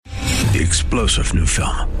The explosive new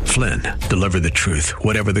film, Flynn, deliver the truth,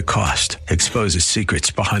 whatever the cost, exposes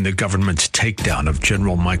secrets behind the government's takedown of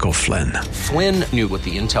General Michael Flynn. Flynn knew what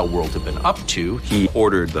the intel world had been up to. He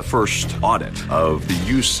ordered the first audit of the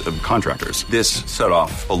use of contractors. This set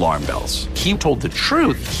off alarm bells. He told the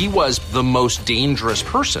truth. He was the most dangerous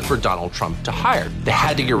person for Donald Trump to hire. They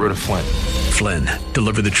had to get rid of Flynn. Flynn,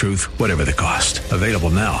 deliver the truth, whatever the cost. Available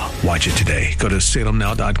now. Watch it today. Go to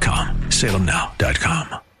salemnow.com.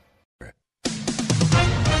 salemnow.com.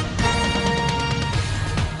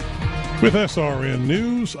 With SRN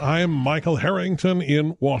News, I'm Michael Harrington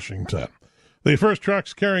in Washington. The first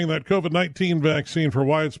trucks carrying that COVID-19 vaccine for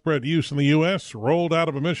widespread use in the U.S. rolled out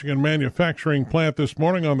of a Michigan manufacturing plant this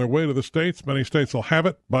morning on their way to the states. Many states will have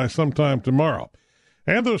it by sometime tomorrow.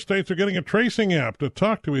 And those states are getting a tracing app to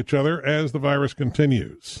talk to each other as the virus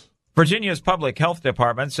continues. Virginia's Public Health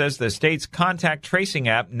Department says the state's contact tracing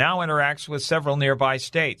app now interacts with several nearby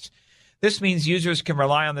states. This means users can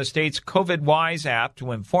rely on the state's COVID-Wise app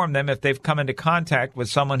to inform them if they've come into contact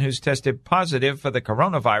with someone who's tested positive for the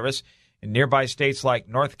coronavirus in nearby states like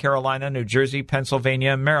North Carolina, New Jersey,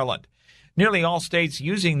 Pennsylvania, and Maryland. Nearly all states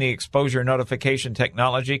using the exposure notification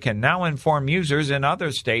technology can now inform users in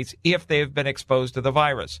other states if they have been exposed to the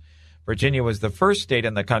virus. Virginia was the first state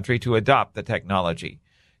in the country to adopt the technology.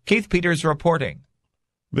 Keith Peters reporting.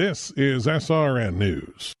 This is SRN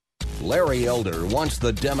News. Larry Elder wants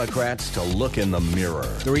the Democrats to look in the mirror.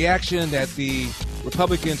 The reaction that the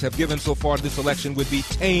Republicans have given so far to this election would be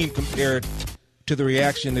tame compared to the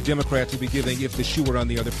reaction the Democrats would be giving if the shoe were on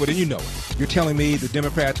the other foot. And you know it. You're telling me the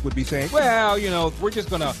Democrats would be saying, well, we're just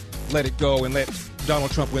going to let it go and let Donald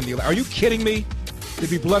Trump win the election. Are you kidding me? There'd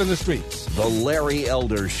be blood in the streets. The Larry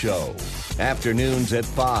Elder Show. Afternoons at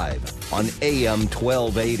 5 on AM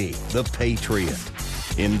 1280. The Patriot.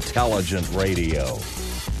 Intelligent radio.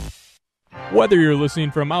 Whether you're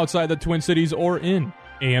listening from outside the Twin Cities or in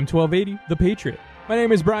AM 1280, The Patriot. My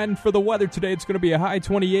name is Brian. For the weather today, it's going to be a high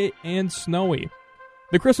 28 and snowy.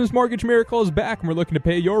 The Christmas Mortgage Miracle is back, and we're looking to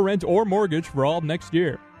pay your rent or mortgage for all of next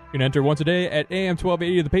year. You can enter once a day at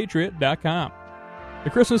am1280thepatriot.com. The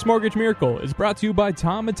Christmas Mortgage Miracle is brought to you by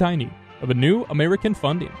Tom and Tiny of a New American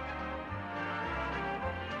Funding.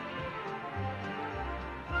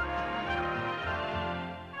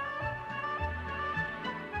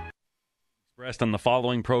 Expressed on the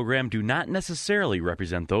following program do not necessarily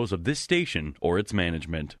represent those of this station or its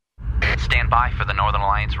management. Stand by for the Northern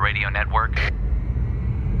Alliance Radio Network.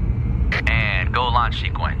 And go launch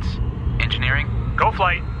sequence. Engineering? Go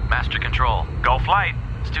flight. Master control? Go flight.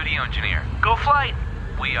 Studio engineer? Go flight.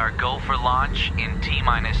 We are go for launch in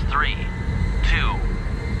T-minus 3, 2,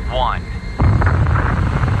 1.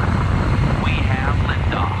 We have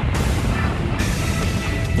liftoff.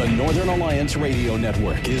 The Northern Alliance Radio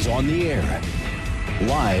Network is on the air.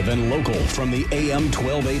 Live and local from the AM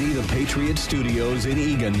 1280 The Patriot Studios in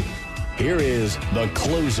Eagan, here is the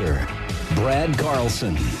closer, Brad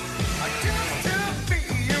Carlson.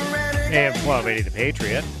 AM 1280 The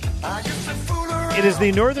Patriot. It is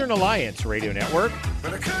the Northern Alliance Radio Network.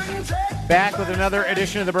 Back with another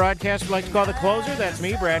edition of the broadcast we like to call The Closer. That's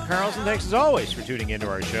me, Brad Carlson. Thanks as always for tuning into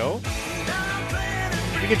our show.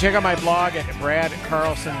 You can check out my blog at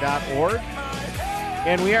bradcarlson.org.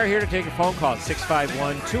 And we are here to take a phone call at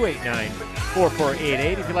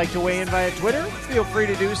 651-289-4488. If you'd like to weigh in via Twitter, feel free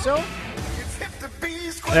to do so.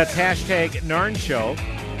 That's hashtag NARN Show.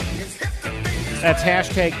 That's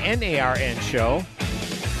hashtag NARN Show.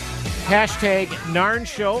 Hashtag NARN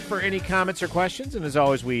Show for any comments or questions. And as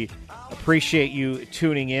always, we appreciate you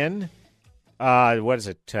tuning in. What is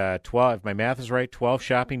it? 12, if my math is right, 12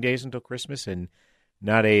 shopping days until Christmas and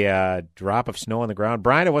not a drop of snow on the ground.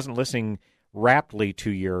 Brian, I wasn't listening raptly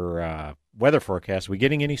to your weather forecast. Are we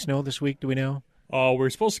getting any snow this week? Do we know? We're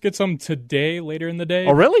supposed to get some today, later in the day.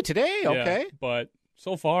 Oh, really? Today? Okay. Yeah, but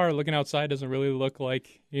so far, looking outside doesn't really look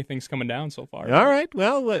like anything's coming down so far. All right.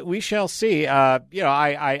 Well, we shall see. I'm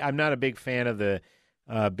not a big fan of the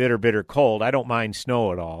bitter cold. I don't mind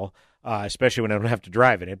snow at all, especially when I don't have to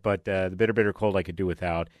drive in it. But the bitter cold I could do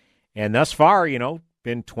without. And thus far,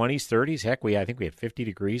 been 20s, 30s. Heck, I think we had 50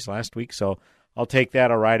 degrees last week. So I'll take that.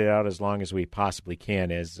 I'll ride it out as long as we possibly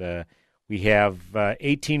can, as we have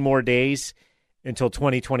 18 more days until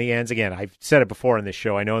 2020 ends. Again, I've said it before in this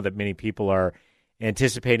show. I know that many people are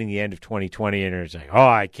anticipating the end of 2020 and are saying,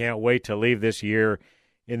 I can't wait to leave this year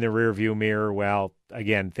in the rearview mirror. Well,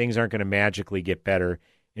 again, things aren't going to magically get better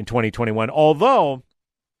in 2021, although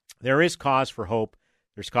there is cause for hope.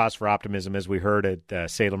 There's cause for optimism, as we heard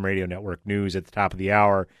at Salem Radio Network News at the top of the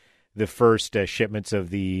hour. The first shipments of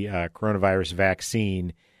the coronavirus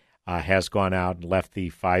vaccine has gone out and left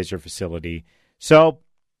the Pfizer facility. So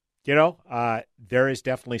there is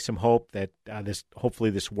definitely some hope that hopefully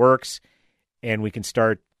this works, and we can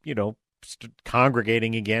start,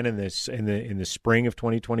 congregating again in the spring of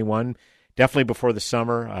 2021. Definitely before the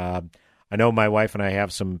summer. I know my wife and I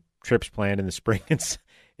have some trips planned in the spring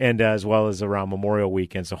and as well as around Memorial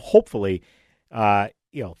Weekend. So hopefully,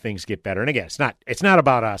 things get better. And again, it's not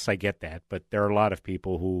about us. I get that, but there are a lot of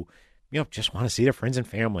people who, just want to see their friends and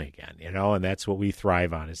family again. And that's what we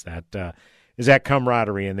thrive on is that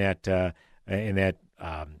camaraderie and that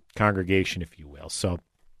congregation, if you will. So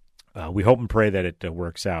we hope and pray that it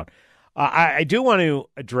works out. I do want to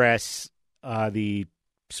address the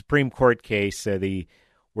Supreme Court case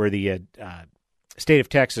where the state of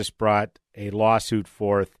Texas brought a lawsuit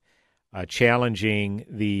forth challenging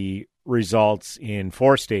the results in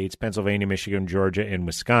 4 states, Pennsylvania, Michigan, Georgia, and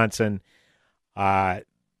Wisconsin. When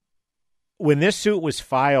this suit was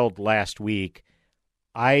filed last week,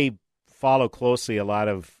 I follow closely a lot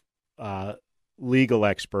of legal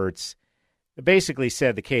experts that basically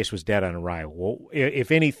said the case was dead on arrival.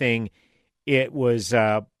 If anything, it was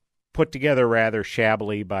put together rather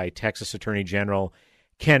shabbily by Texas Attorney General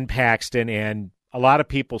Ken Paxton, and a lot of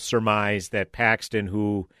people surmise that Paxton,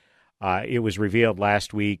 who it was revealed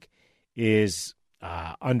last week, is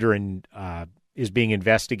being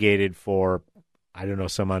investigated for, I don't know,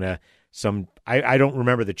 I don't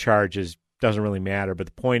remember the charges, doesn't really matter, but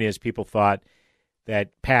the point is people thought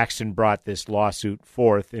that Paxton brought this lawsuit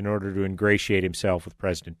forth in order to ingratiate himself with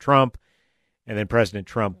President Trump, and then President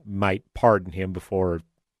Trump might pardon him before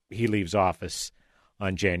he leaves office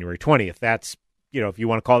on January 20th. That's, if you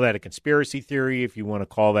want to call that a conspiracy theory, if you want to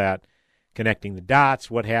call that connecting the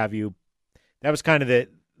dots, what have you, that was kind of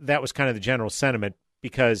the general sentiment,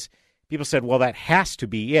 because people said, well, that has to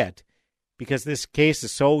be it, because this case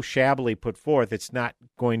is so shabbily put forth, it's not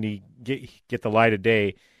going to get the light of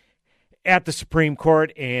day at the Supreme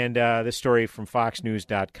Court. And this story from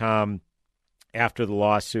FoxNews.com, after the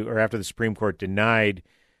lawsuit, or after the Supreme Court denied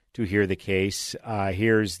to hear the case,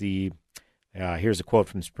 here's a quote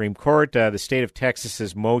from the Supreme Court. The state of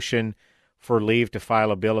Texas's motion for leave to file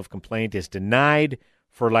a bill of complaint is denied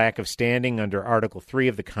for lack of standing under Article 3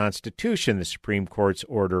 of the Constitution, the Supreme Court's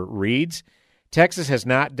order reads. Texas has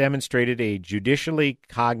not demonstrated a judicially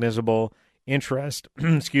cognizable interest,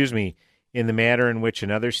 in the manner in which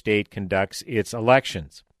another state conducts its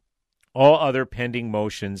elections. All other pending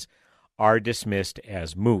motions are dismissed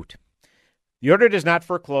as moot. The order does not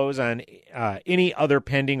foreclose on any other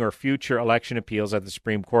pending or future election appeals at the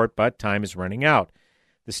Supreme Court, but time is running out.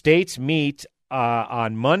 The states meet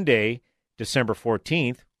on Monday, December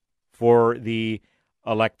 14th, for the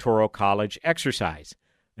Electoral College exercise.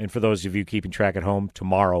 And for those of you keeping track at home,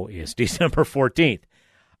 tomorrow is December 14th.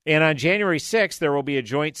 And on January 6th, there will be a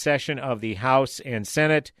joint session of the House and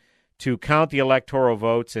Senate to count the electoral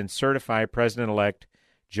votes and certify President-elect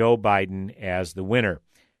Joe Biden as the winner.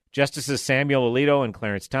 Justices Samuel Alito and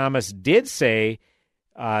Clarence Thomas did say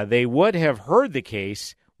they would have heard the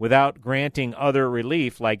case without granting other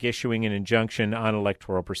relief, like issuing an injunction on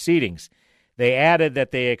electoral proceedings. They added that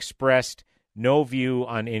they expressed no view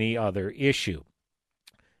on any other issue.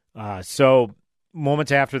 So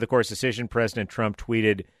moments after the court's decision, President Trump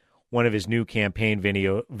tweeted one of his new campaign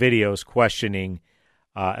videos questioning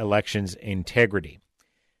elections integrity.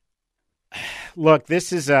 Look,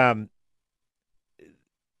 this is time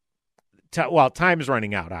is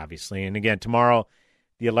running out, obviously. And again, tomorrow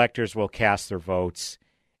the electors will cast their votes,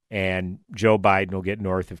 and Joe Biden will get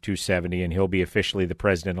north of 270, and he'll be officially the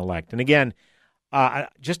president-elect. And again,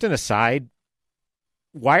 just an aside,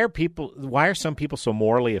 why are some people so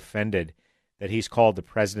morally offended that he's called the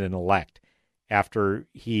president-elect after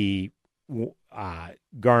he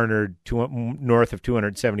garnered north of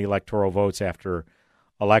 270 electoral votes after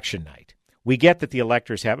election night? We get that the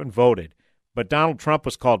electors haven't voted, but Donald Trump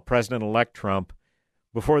was called President-elect Trump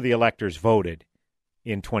before the electors voted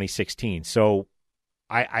in 2016. So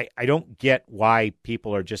I don't get why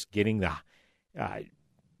people are just getting the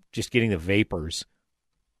vapors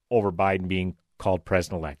over Biden being called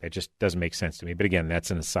President-elect. That just doesn't make sense to me. But again,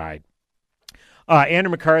 that's an aside.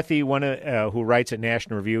 Andrew McCarthy, who writes at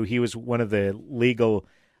National Review, he was one of the legal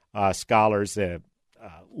scholars,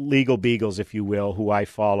 legal beagles, if you will, who I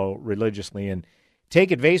follow religiously and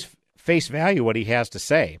take at face value what he has to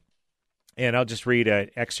say. And I'll just read an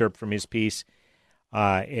excerpt from his piece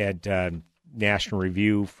at National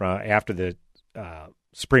Review after the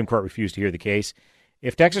Supreme Court refused to hear the case.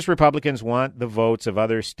 If Texas Republicans want the votes of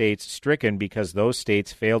other states stricken because those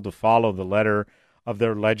states failed to follow the letter of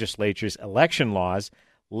their legislature's election laws,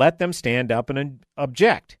 let them stand up and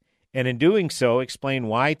object. And in doing so, explain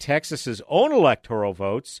why Texas's own electoral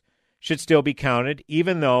votes should still be counted,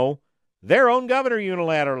 even though their own governor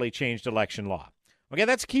unilaterally changed election law. Okay,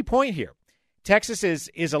 that's a key point here. Texas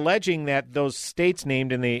is alleging that those states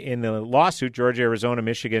named in the lawsuit, Georgia, Arizona,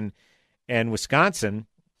 Michigan, and Wisconsin,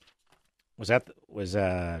 was that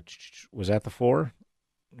the four?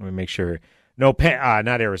 Let me make sure. No,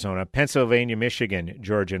 not Arizona, Pennsylvania, Michigan,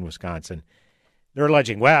 Georgia, and Wisconsin. They're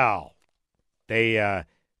alleging, well, they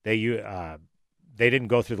didn't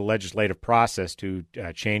go through the legislative process to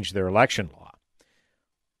change their election law.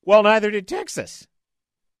 Well, neither did Texas.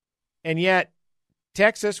 And yet,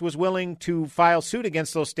 Texas was willing to file suit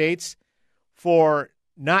against those states for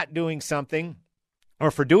not doing something,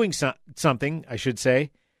 or for doing something, I should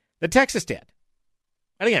say, that Texas did.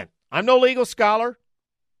 And again, I'm no legal scholar,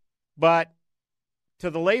 but to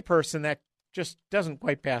the layperson, that just doesn't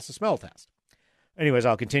quite pass the smell test. Anyways,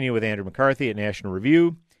 I'll continue with Andrew McCarthy at National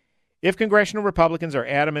Review. If congressional Republicans are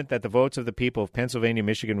adamant that the votes of the people of Pennsylvania,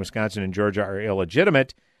 Michigan, Wisconsin, and Georgia are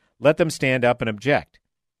illegitimate, let them stand up and object.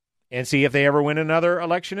 And see if they ever win another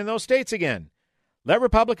election in those states again. Let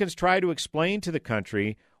Republicans try to explain to the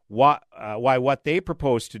country why what they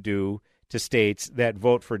propose to do to states that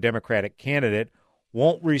vote for a Democratic candidate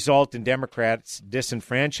won't result in Democrats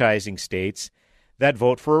disenfranchising states that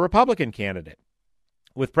vote for a Republican candidate.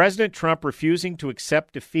 With President Trump refusing to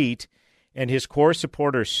accept defeat and his core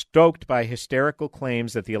supporters stoked by hysterical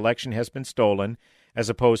claims that the election has been stolen, as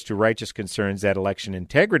opposed to righteous concerns that election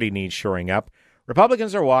integrity needs shoring up,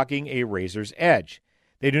 Republicans are walking a razor's edge.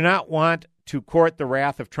 They do not want to court the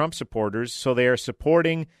wrath of Trump supporters, so they are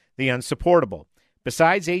supporting the unsupportable.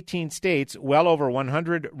 Besides 18 states, well over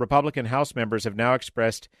 100 Republican House members have now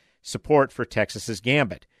expressed support for Texas's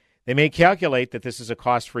gambit. They may calculate that this is a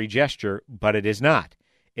cost-free gesture, but it is not.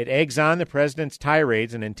 It eggs on the president's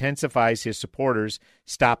tirades and intensifies his supporters'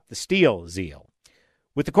 stop the steal zeal.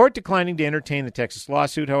 With the court declining to entertain the Texas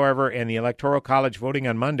lawsuit, however, and the Electoral College voting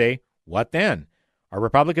on Monday, what then? Are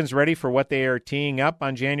Republicans ready for what they are teeing up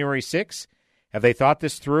on January 6th? Have they thought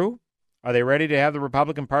this through? Are they ready to have the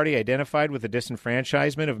Republican Party identified with the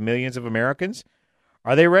disenfranchisement of millions of Americans?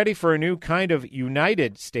 Are they ready for a new kind of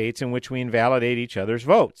united states in which we invalidate each other's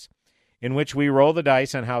votes, in which we roll the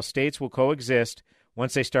dice on how states will coexist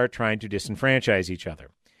once they start trying to disenfranchise each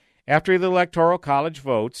other? After the Electoral College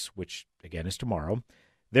votes, which again is tomorrow,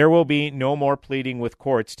 there will be no more pleading with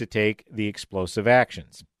courts to take the explosive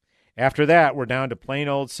actions. After that, we're down to plain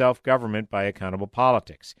old self-government by accountable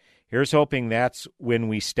politics. Here's hoping that's when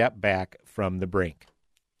we step back from the brink.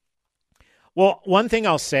 Well, one thing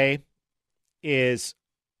I'll say is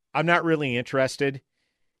I'm not really interested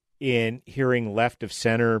in hearing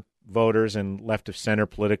left-of-center voters and left-of-center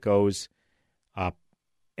politicos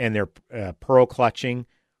and their pearl-clutching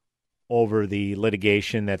over the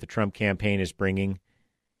litigation that the Trump campaign is bringing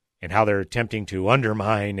and how they're attempting to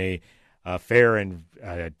undermine a fair and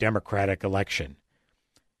democratic election.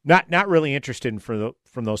 Not really interested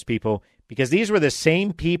from those people, because these were the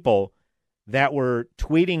same people that were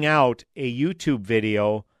tweeting out a YouTube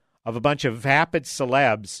video of a bunch of vapid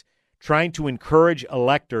celebs trying to encourage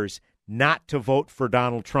electors not to vote for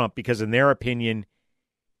Donald Trump because, in their opinion,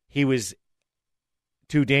 he was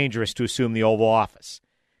too dangerous to assume the Oval Office.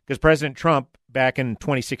 Because President Trump, back in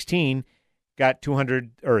 2016, got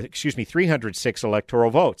 306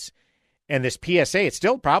 electoral votes. And this PSA, it's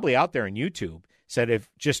still probably out there on YouTube, said if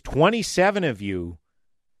just 27 of you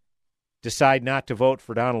decide not to vote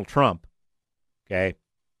for Donald Trump, okay,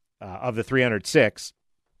 of the 306,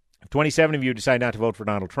 if 27 of you decide not to vote for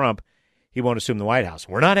Donald Trump, he won't assume the White House.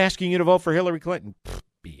 We're not asking you to vote for Hillary Clinton.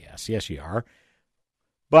 BS. Yes, you are.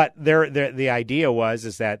 But the idea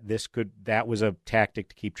was that that was a tactic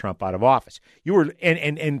to keep Trump out of office.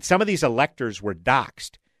 And some of these electors were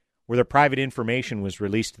doxxed, where their private information was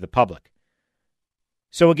released to the public.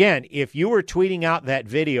 So again, if you were tweeting out that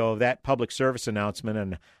video of that public service announcement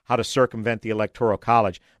on how to circumvent the Electoral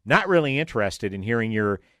College, I'm not really interested in hearing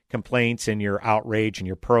your complaints and your outrage and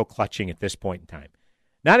your pearl clutching at this point in time.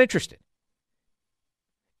 Not interested.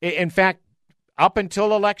 In fact, up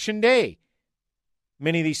until Election Day,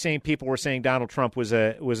 many of these same people were saying Donald Trump was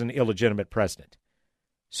an illegitimate president.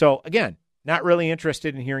 So again, not really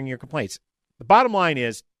interested in hearing your complaints. The bottom line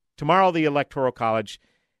is, tomorrow the Electoral College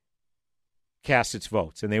casts its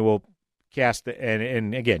votes, and they will cast,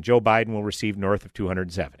 and again, Joe Biden will receive north of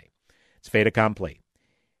 270. It's fait accompli.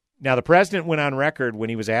 Now, the president went on record when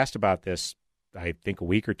he was asked about this, I think a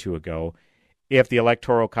week or two ago, if the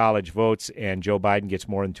Electoral College votes and Joe Biden gets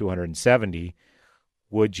more than 270,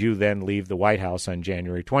 would you then leave the White House on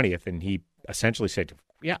January 20th? And he essentially said,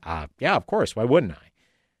 yeah, of course. Why wouldn't I?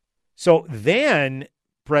 So then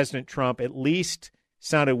President Trump at least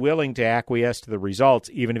sounded willing to acquiesce to the results,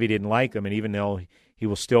 even if he didn't like them, and even though he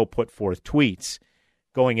will still put forth tweets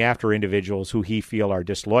going after individuals who he feel are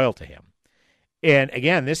disloyal to him. And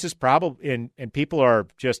again, this is probably, and people are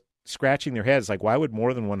just scratching their heads like, why would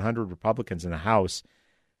more than 100 Republicans in the House,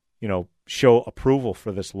 show approval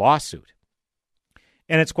for this lawsuit?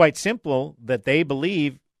 And it's quite simple that they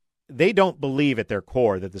don't believe at their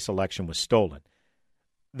core that this election was stolen.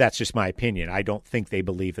 That's just my opinion. I don't think they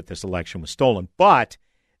believe that this election was stolen, but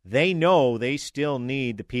they know they still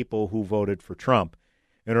need the people who voted for Trump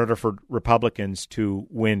in order for Republicans to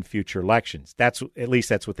win future elections. At least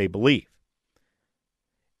that's what they believe.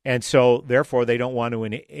 And so, therefore, they don't want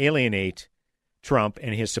to alienate Trump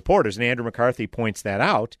and his supporters. And Andrew McCarthy points that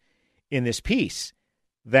out in this piece,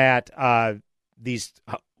 that these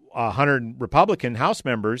 100 Republican House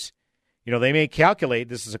members, they may calculate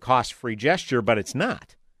this is a cost-free gesture, but it's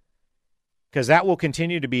not, because that will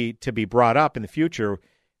continue to be brought up in the future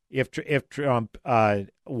if Trump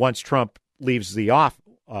once Trump leaves the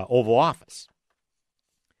Oval Office.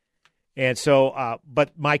 And so,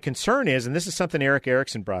 but my concern is, and this is something Eric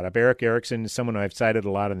Erickson brought up. Eric Erickson is someone I've cited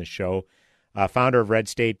a lot on the show, founder of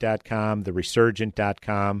RedState.com,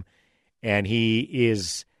 TheResurgent.com, and he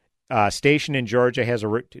is stationed in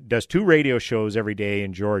Georgia, does 2 radio shows every day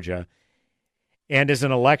in Georgia, and is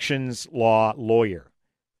an elections law lawyer.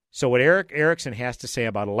 So what Eric Erickson has to say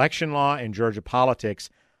about election law and Georgia politics,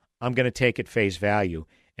 I'm going to take at face value.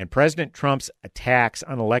 And President Trump's attacks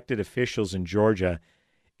on elected officials in Georgia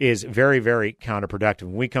is very, very counterproductive.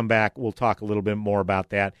 When we come back, we'll talk a little bit more about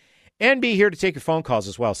that. And be here to take your phone calls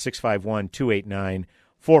as well.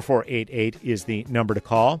 651-289-4488 is the number to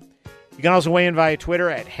call. You can also weigh in via Twitter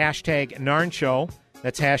at #NarnShow.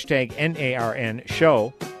 That's #NARN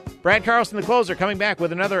Show. Brad Carlson, the closer, coming back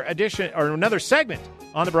with another edition or another segment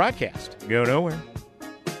on the broadcast. Go nowhere.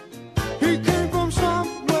 He came from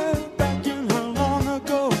somewhere back in her long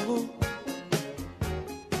ago.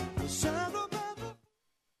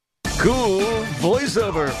 Cool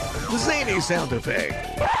voiceover. Zany sound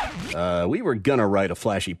effect. We were gonna write a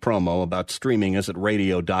flashy promo about streaming us at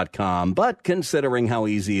radio.com, but considering how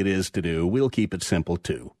easy it is to do, we'll keep it simple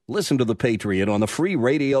too. Listen to The Patriot on the free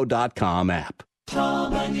radio.com app. Paul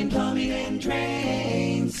Bunyan Plumbing and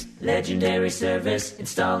Drains. Legendary service,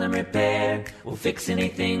 install and repair. We'll fix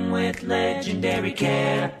anything with legendary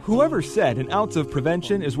care. Whoever said an ounce of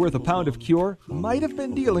prevention is worth a pound of cure might have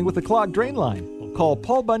been dealing with a clogged drain line. Call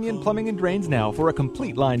Paul Bunyan Plumbing and Drains now for a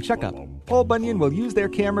complete line checkup. Paul Bunyan will use their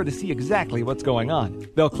camera to see exactly what's going on.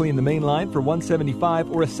 They'll clean the main line for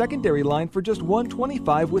 $175 or a secondary line for just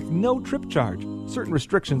 $125 with no trip charge. Certain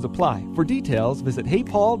restrictions apply. For details, visit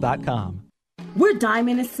heypaul.com. We're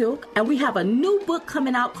Diamond and Silk, and we have a new book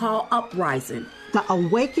coming out called Uprising. The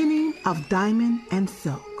Awakening of Diamond and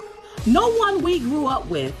Silk. No one we grew up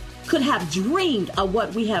with could have dreamed of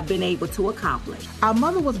what we have been able to accomplish. Our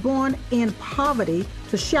mother was born in poverty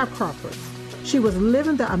to sharecroppers. She was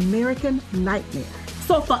living the American nightmare.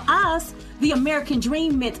 So for us, the American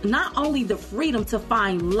dream meant not only the freedom to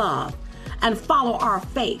find love and follow our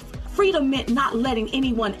faith. Freedom meant not letting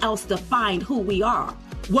anyone else define who we are,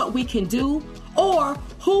 what we can do, or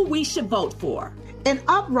who we should vote for. In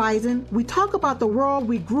Uprising, we talk about the world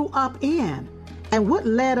we grew up in and what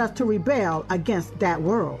led us to rebel against that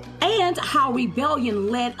world. And how rebellion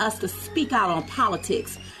led us to speak out on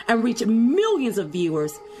politics and reach millions of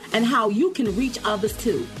viewers, and how you can reach others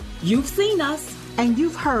too. You've seen us. And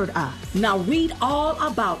you've heard us. Now read all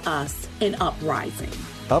about us in Uprising.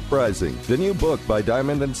 Uprising, the new book by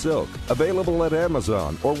Diamond and Silk. Available at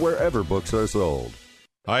Amazon or wherever books are sold.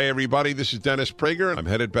 Hi, everybody. This is Dennis Prager. I'm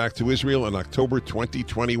headed back to Israel in October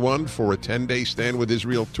 2021 for a 10-day Stand with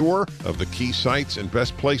Israel tour of the key sites and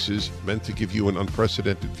best places meant to give you an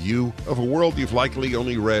unprecedented view of a world you've likely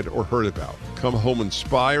only read or heard about. Come home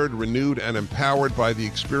inspired, renewed, and empowered by the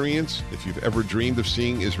experience. If you've ever dreamed of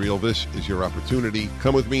seeing Israel, this is your opportunity.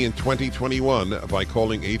 Come with me in 2021 by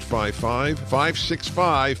calling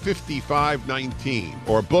 855-565-5519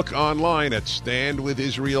 or book online at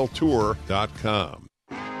standwithisraeltour.com.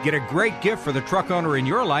 Get a great gift for the truck owner in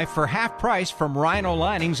your life for half price from Rhino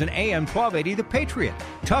Linings and AM 1280 The Patriot.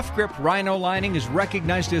 Tough Grip Rhino Lining is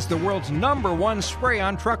recognized as the world's #1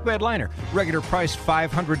 spray-on truck bed liner. Regular price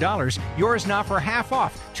 $500. Yours now for half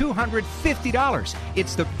off, $250.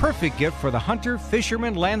 It's the perfect gift for the hunter,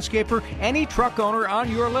 fisherman, landscaper, any truck owner on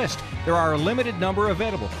your list. There are a limited number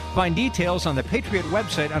available. Find details on the Patriot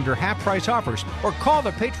website under half price offers or call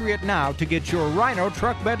the Patriot now to get your Rhino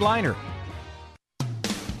truck bed liner.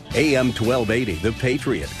 AM 1280, The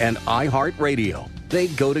Patriot, and iHeartRadio. They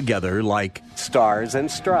go together like stars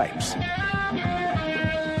and stripes.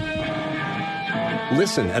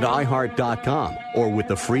 Listen at iHeart.com or with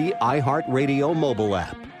the free iHeartRadio mobile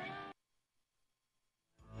app.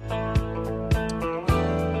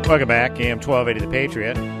 Welcome back, AM 1280 The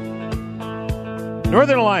Patriot.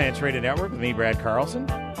 Northern Alliance Radio Network with me, Brad Carlson.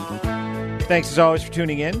 Thanks as always for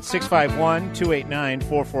tuning in.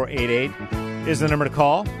 651-289-4488 is the number to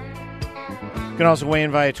call. You can also weigh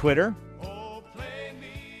in via Twitter.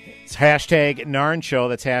 It's hashtag NARN Show.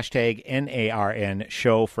 That's hashtag NARN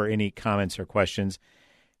Show for any comments or questions.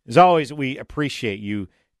 As always, we appreciate you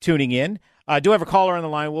tuning in. Do have a caller on the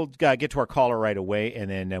line. We'll get to our caller right away and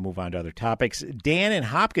then move on to other topics. Dan in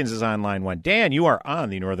Hopkins is on line one. Dan, you are on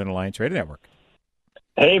the Northern Alliance Radio Network.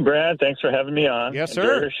 Hey, Brad. Thanks for having me on. Yes, sir.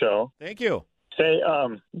 Enjoy your show. Thank you.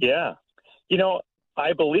 Yeah.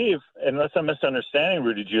 I believe, unless I'm misunderstanding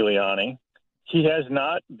Rudy Giuliani, he has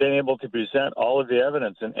not been able to present all of the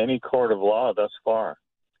evidence in any court of law thus far.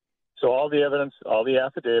 So all the evidence, all the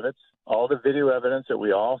affidavits, all the video evidence that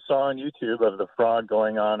we all saw on YouTube of the fraud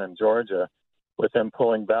going on in Georgia with them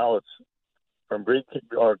pulling ballots from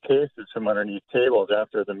cases from underneath tables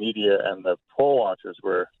after the media and the poll watchers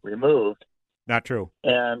were removed. Not true.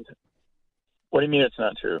 And what do you mean it's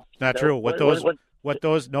not true? It's not true. Those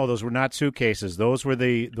were not suitcases. Those were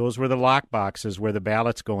the lock boxes where the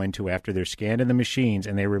ballots go into after they're scanned in the machines,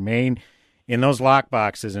 and they remain in those lock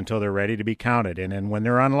boxes until they're ready to be counted. And then when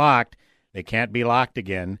they're unlocked, they can't be locked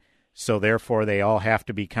again. So therefore, they all have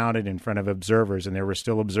to be counted in front of observers, and there were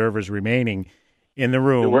still observers remaining in the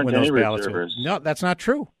room when those ballots were. No, that's not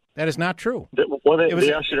true. That is not true. They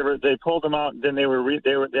pulled them out. Then they were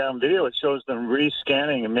on video. It shows them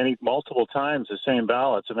re-scanning multiple times the same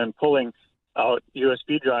ballots, and then pulling out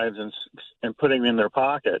USB drives and putting them in their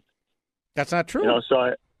pocket. That's not true.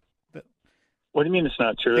 What do you mean it's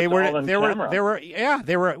not true?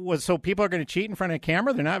 So people are going to cheat in front of a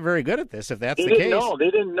camera? They're not very good at this. If that's the case,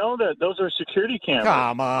 they didn't know that those are security cameras.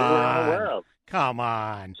 Come on, they were unaware of. Come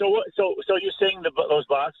on. So you're saying those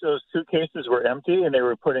suitcases were empty and they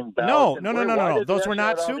were putting ballots? No. Those were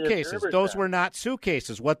not suitcases. Those were not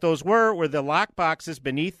suitcases. What those were the lock boxes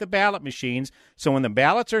beneath the ballot machines. So when the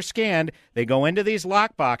ballots are scanned, they go into these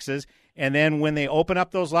lock boxes, and then when they open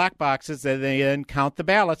up those lock boxes, they then count the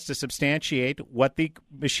ballots to substantiate what the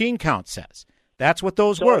machine count says. That's what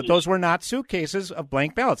those were. Those were not suitcases of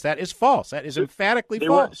blank ballots. That is false. That is emphatically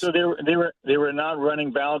false. They were not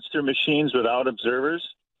running ballots through machines without observers?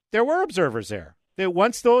 There were observers there. Maybe they were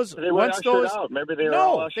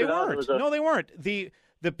all ushered out. No, they weren't. The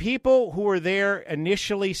people who were there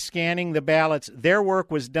initially scanning the ballots, their work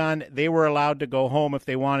was done. They were allowed to go home if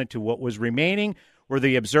they wanted to. What was remaining were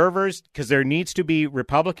the observers, because there needs to be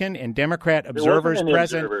Republican and Democrat observers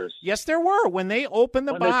present. Observers. Yes, there were. When they open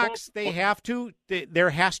the box, there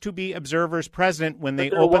has to be observers present when they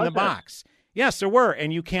open the box. Yes, there were,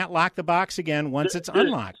 and you can't lock the box again once it's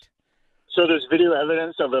unlocked. So there's video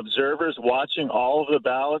evidence of observers watching all of the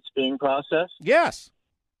ballots being processed? Yes.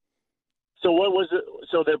 So what was it?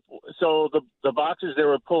 So the boxes they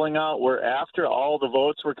were pulling out were after all the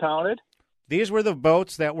votes were counted? These were the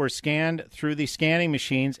votes that were scanned through the scanning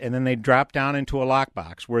machines, and then they dropped down into a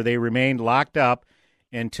lockbox where they remained locked up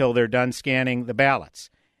until they're done scanning the ballots.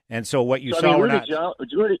 And so what you saw were not...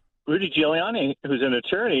 Rudy Giuliani, who's an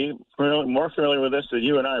attorney, more familiar with this than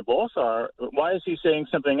you and I both are, why is he saying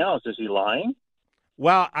something else? Is he lying?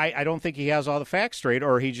 Well, I don't think he has all the facts straight,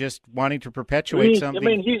 or he's just wanting to perpetuate something. I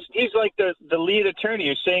mean, he's like the lead attorney.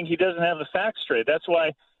 You're saying he doesn't have the facts straight. That's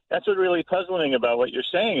what really puzzling about what you're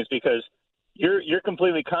saying is because you're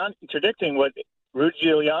completely contradicting what Rudy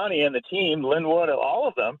Giuliani and the team, Linwood, all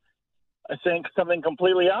of them, are saying something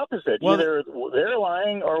completely opposite. Well, either they're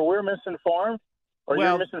lying or we're misinformed or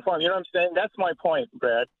you're misinformed. You know what I'm saying? That's my point,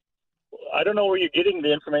 Brad. I don't know where you're getting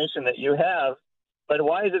the information that you have, but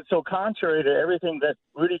why is it so contrary to everything that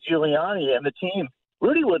Rudy Giuliani and the team?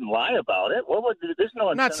 Rudy wouldn't lie about it. There's no.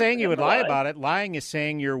 I'm not saying you would lie about it. Lying is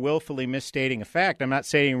saying you're willfully misstating a fact. I'm not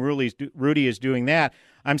saying Rudy is doing that.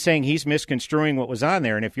 I'm saying he's misconstruing what was on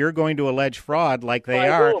there. And if you're going to allege fraud like they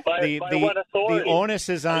are, the onus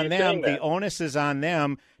is on them. The onus is on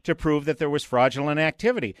them to prove that there was fraudulent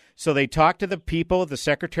activity. So they talked to the people at the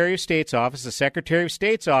Secretary of State's office. The Secretary of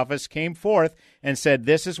State's office came forth and said,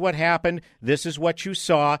 "This is what happened. This is what you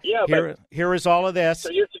saw. Yeah, here is all of this." So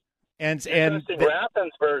you're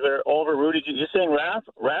Raffensperger over Rudy. You're saying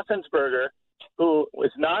Raffensperger, who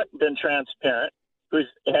has not been transparent,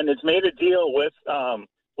 and it's made a deal with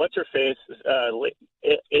what's her face,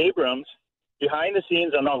 Abrams, behind the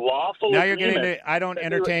scenes on a lawful. Now you're getting into. I don't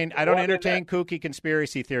entertain kooky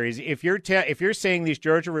conspiracy theories. If you're saying these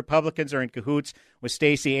Georgia Republicans are in cahoots with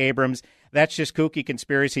Stacey Abrams, that's just kooky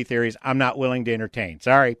conspiracy theories. I'm not willing to entertain.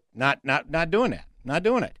 Sorry, not doing that. Not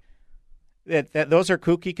doing it. Those are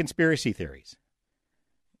kooky conspiracy theories.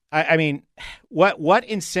 I mean, what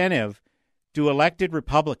incentive do elected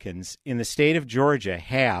Republicans in the state of Georgia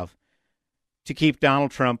have to keep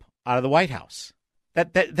Donald Trump out of the White House?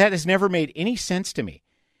 That has never made any sense to me.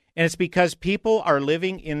 And it's because people are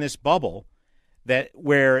living in this bubble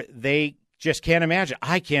where they just can't imagine.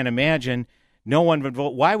 I can't imagine no one would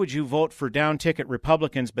vote. Why would you vote for down-ticket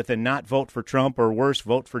Republicans but then not vote for Trump, or worse,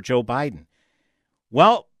 vote for Joe Biden?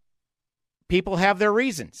 Well, people have their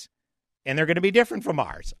reasons, and they're going to be different from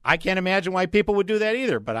ours. I can't imagine why people would do that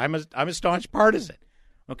either, but I'm a staunch partisan.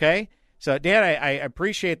 Okay? So, Dan, I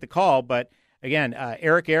appreciate the call, but again,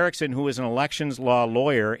 Eric Erickson, who is an elections law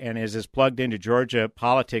lawyer and is as plugged into Georgia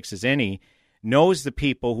politics as any, knows the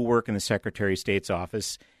people who work in the Secretary of State's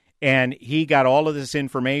office, and he got all of this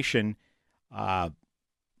information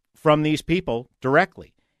from these people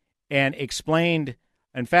directly and explained.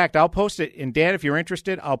 In fact, I'll post it. And, Dan, if you're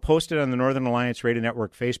interested, I'll post it on the Northern Alliance Radio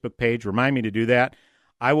Network Facebook page. Remind me to do that.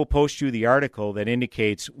 I will post you the article that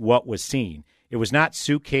indicates what was seen. It was not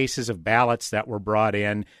suitcases of ballots that were brought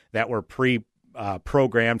in that were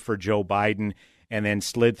programmed for Joe Biden and then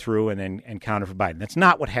slid through and counted for Biden. That's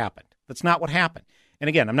not what happened. That's not what happened. And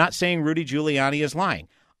again, I'm not saying Rudy Giuliani is lying.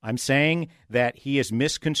 I'm saying that he is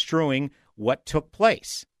misconstruing what took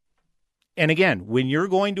place. And again, when you're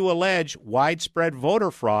going to allege widespread voter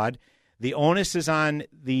fraud, the onus is on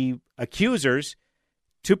the accusers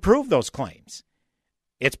to prove those claims.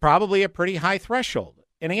 It's probably a pretty high threshold.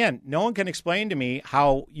 And again, no one can explain to me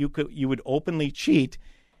how you would openly cheat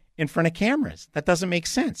in front of cameras. That doesn't make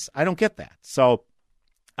sense. I don't get that. So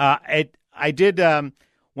I did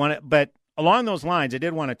want to, but along those lines, I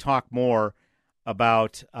did want to talk more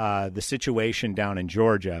about the situation down in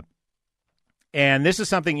Georgia. And this is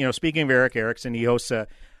something, speaking of Eric Erickson, he hosts a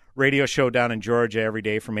radio show down in Georgia every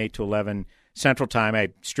day from 8 to 11 Central Time. I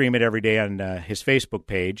stream it every day on his Facebook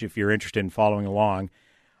page if you're interested in following along.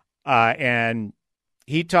 And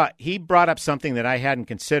he brought up something that I hadn't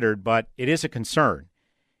considered, but it is a concern.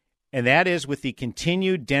 And that is with the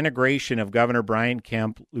continued denigration of Governor Brian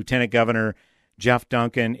Kemp, Lieutenant Governor Jeff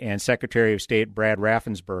Duncan, and Secretary of State Brad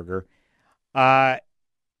Raffensperger.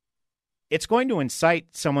 It's going to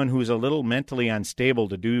incite someone who's a little mentally unstable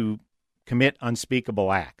to commit unspeakable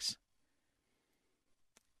acts.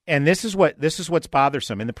 And this is what's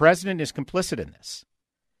bothersome. And the president is complicit in this.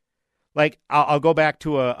 Like, I'll go back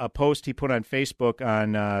to a post he put on Facebook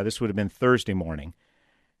on, this would have been Thursday morning.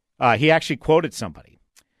 He actually quoted somebody.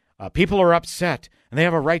 People are upset, and they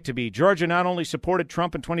have a right to be. Georgia not only supported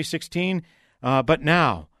Trump in 2016, but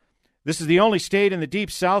now. This is the only state in the Deep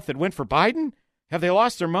South that went for Biden? Have they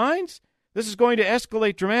lost their minds? This is going to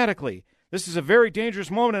escalate dramatically. This is a very dangerous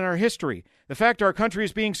moment in our history. The fact our country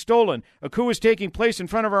is being stolen, a coup is taking place in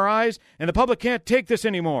front of our eyes, and the public can't take this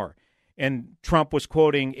anymore. And Trump was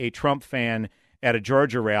quoting a Trump fan at a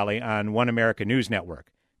Georgia rally on One America News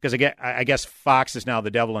Network. Because I guess Fox is now the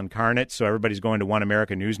devil incarnate, so everybody's going to One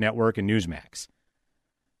America News Network and Newsmax.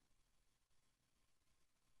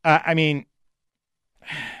 I mean,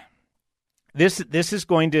 this is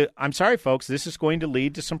going to, I'm sorry, folks, this is going to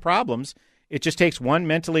lead to some problems. It just takes one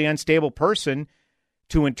mentally unstable person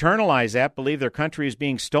to internalize that, believe their country is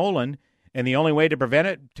being stolen, and the only way to prevent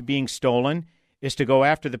it to being stolen is to go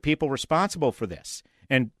after the people responsible for this.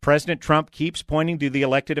 And President Trump keeps pointing to the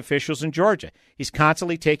elected officials in Georgia. He's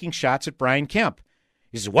constantly taking shots at Brian Kemp.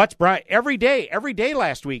 He says, what's Brian? Every day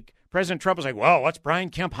last week, President Trump was like, well, what's Brian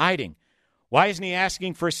Kemp hiding? Why isn't he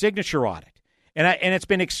asking for a signature audit? And it's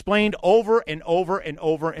been explained over and over and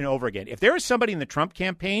over and over again. If there is somebody in the Trump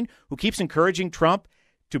campaign who keeps encouraging Trump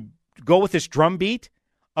to go with this drumbeat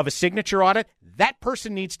of a signature audit, that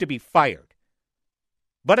person needs to be fired.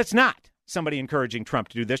 But it's not somebody encouraging Trump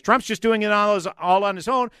to do this. Trump's just doing it all on his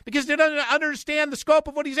own because he doesn't understand the scope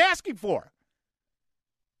of what he's asking for.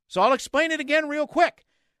 So I'll explain it again real quick.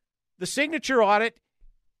 The signature audit,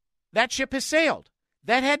 that ship has sailed.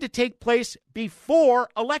 That had to take place before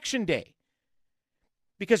Election Day.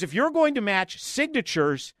 Because if you're going to match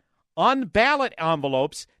signatures on ballot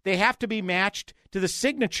envelopes, they have to be matched to the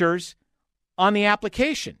signatures on the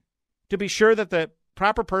application to be sure that the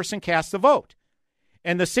proper person casts the vote.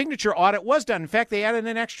 And the signature audit was done. In fact, they added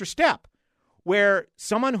an extra step where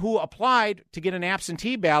someone who applied to get an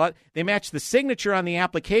absentee ballot, they matched the signature on the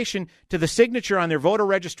application to the signature on their voter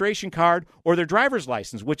registration card or their driver's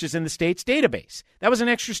license, which is in the state's database. That was an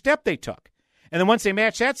extra step they took. And then once they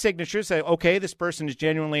match that signature, say, okay, this person is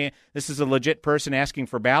this is a legit person asking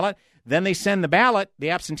for ballot. Then they send the ballot, the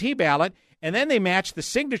absentee ballot, and then they match the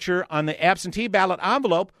signature on the absentee ballot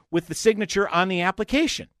envelope with the signature on the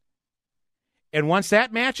application. And once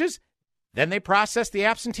that matches, Then they processed the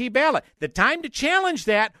absentee ballot. The time to challenge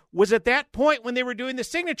that was at that point when they were doing the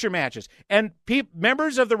signature matches. And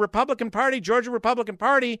members of the Republican Party, Georgia Republican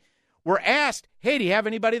Party, were asked, hey, do you have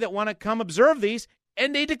anybody that want to come observe these?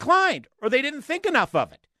 And they declined, or they didn't think enough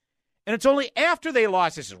of it. And it's only after they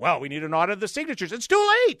lost, they said, well, we need an audit of the signatures. It's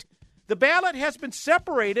too late. The ballot has been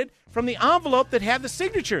separated from the envelope that had the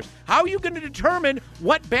signatures. How are you going to determine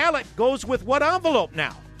what ballot goes with what envelope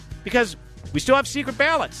now? Because we still have secret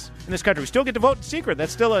ballots in this country. We still get to vote in secret.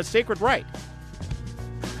 That's still a sacred right.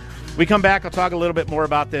 We come back. I'll talk a little bit more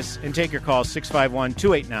about this and take your calls.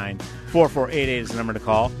 651-289-4488 is the number to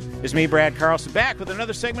call. It's me, Brad Carlson, back with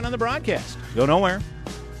another segment on the broadcast. Go nowhere.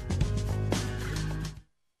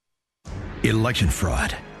 Election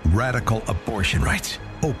fraud, radical abortion rights,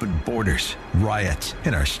 open borders, riots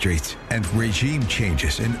in our streets, and regime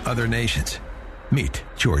changes in other nations. Meet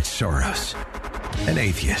George Soros, an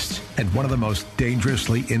atheist and one of the most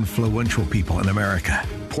dangerously influential people in America,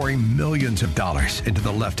 pouring millions of dollars into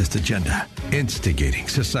the leftist agenda, instigating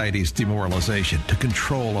society's demoralization to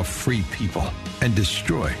control a free people and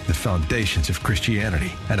destroy the foundations of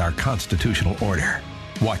Christianity and our constitutional order.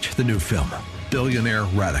 Watch the new film, Billionaire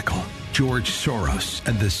Radical, George Soros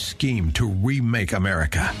and the Scheme to Remake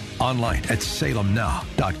America. Online at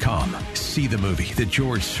salemnow.com. See the movie that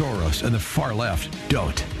George Soros and the far left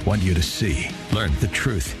don't want you to see. Learn the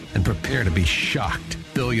truth and prepare to be shocked.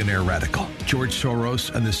 Billionaire Radical, George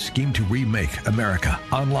Soros and the Scheme to Remake America.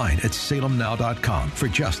 Online at salemnow.com for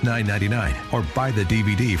just $9.99 or buy the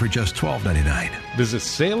DVD for just $12.99. Visit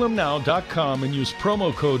salemnow.com and use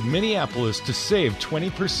promo code Minneapolis to save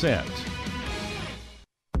 20%.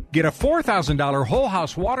 Get a $4,000 whole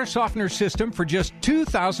house water softener system for just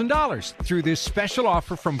 $2,000 through this special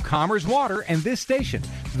offer from Commerce Water and this station.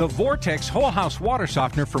 The Vortex whole house water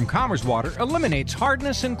softener from Commerce Water eliminates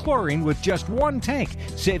hardness and chlorine with just one tank,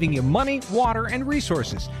 saving you money, water, and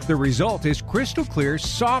resources. The result is crystal clear,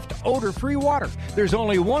 soft, odor-free water. There's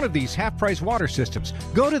only one of these half-price water systems.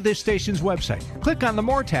 Go to this station's website, click on the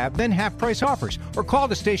More tab, then half-price offers, or call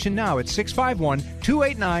the station now at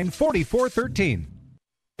 651-289-4413.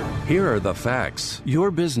 Here are the facts.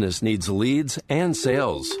 Your business needs leads and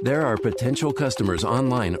sales. There are potential customers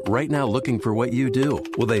online right now looking for what you do.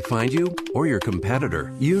 Will they find you or your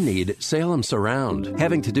competitor? You need Salem Surround.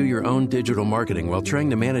 Having to do your own digital marketing while trying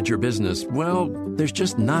to manage your business, well, there's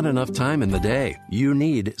just not enough time in the day. You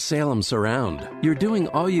need Salem Surround. You're doing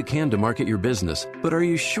all you can to market your business, but are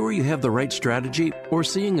you sure you have the right strategy or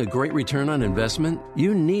seeing a great return on investment?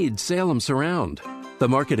 You need Salem Surround. The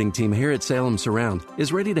marketing team here at Salem Surround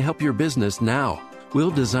is ready to help your business now. We'll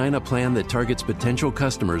design a plan that targets potential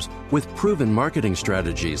customers with proven marketing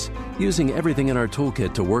strategies, using everything in our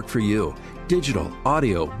toolkit to work for you. Digital,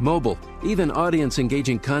 audio, mobile, even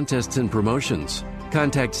audience-engaging contests and promotions.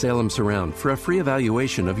 Contact Salem Surround for a free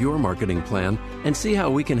evaluation of your marketing plan and see how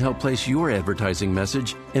we can help place your advertising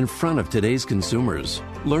message in front of today's consumers.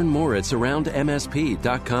 Learn more at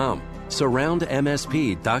surroundmsp.com.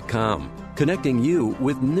 surroundmsp.com. Connecting you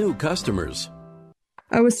with new customers.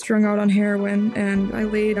 I was strung out on heroin and I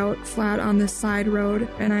laid out flat on this side road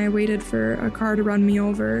and I waited for a car to run me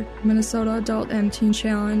over. Minnesota Adult and Teen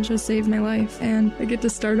Challenge has saved my life and I get to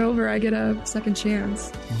start over. I get a second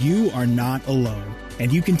chance. You are not alone,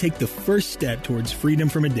 and you can take the first step towards freedom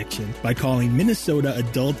from addiction by calling Minnesota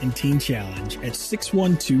Adult and Teen Challenge at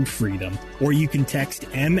 612-FREEDOM, or you can text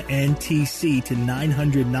MNTC to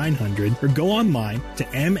 900-900 or go online to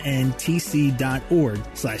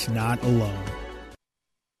mntc.org/notalone.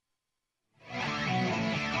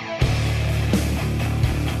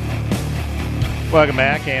 Welcome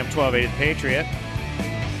back, AM 1280 The Patriot.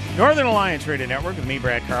 Northern Alliance Radio Network with me,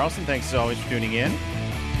 Brad Carlson. Thanks as always for tuning in.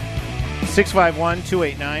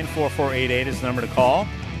 651-289-4488 is the number to call.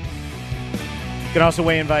 You can also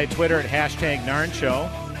weigh in via Twitter at #NARN Show.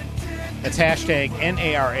 That's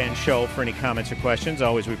 #NARN Show for any comments or questions.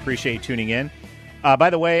 Always, we appreciate you tuning in. By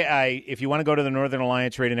the way, if you want to go to the Northern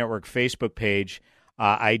Alliance Radio Network Facebook page,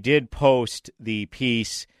 I did post the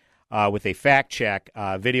piece with a fact check.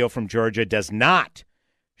 Video from Georgia does not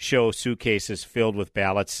show suitcases filled with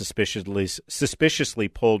ballots suspiciously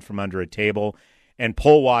pulled from under a table, and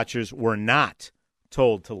poll watchers were not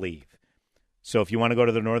told to leave. So if you want to go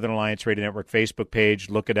to the Northern Alliance Radio Network Facebook page,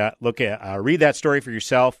 read that story for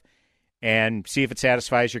yourself and see if it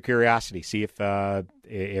satisfies your curiosity. See if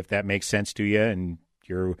that makes sense to you and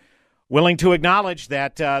you're willing to acknowledge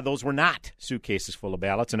that those were not suitcases full of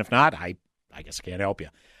ballots. And if not, I guess I can't help you.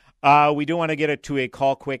 We do want to get to a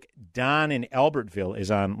call quick. Don in Albertville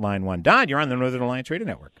is on line one. Don, you're on the Northern Alliance Radio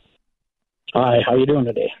Network. Hi, how you doing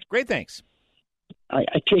today? Great, thanks.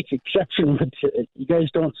 I take exception with it. You guys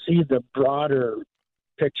don't see the broader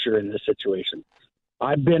picture in this situation.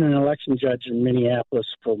 I've been an election judge in Minneapolis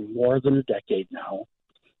for more than a decade now.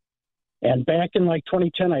 And back in like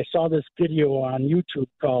 2010, I saw this video on YouTube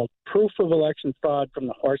called Proof of Election Fraud from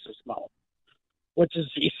the Horse's Mouth, which is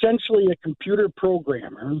essentially a computer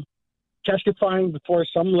programmer testifying before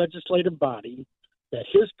some legislative body that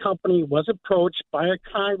his company was approached by a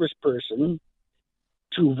congressperson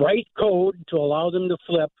to write code to allow them to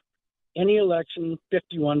flip any election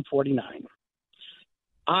 5149.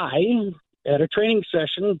 I, at a training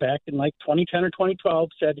session back in like 2010 or 2012,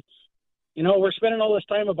 said, we're spending all this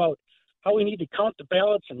time about how we need to count the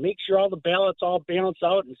ballots and make sure all the ballots all balance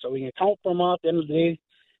out, and so we can count them all at the end of the day.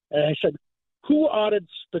 And I said, who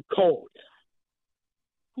audits the code?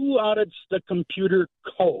 Who audits the computer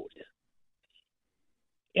code?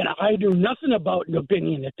 And I knew nothing about an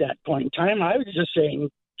opinion at that point in time. I was just saying,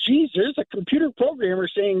 geez, there's a computer programmer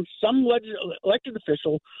saying some elected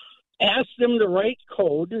official asked them to write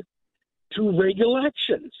code to rig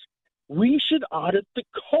elections. We should audit the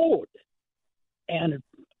code. And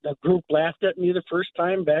the group laughed at me the first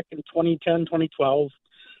time back in 2010, 2012.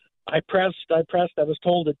 I pressed. I was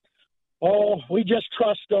told that, we just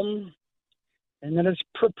trust them, and then it's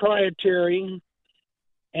proprietary.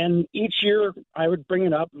 And each year I would bring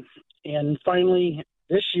it up. And finally,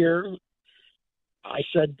 this year, I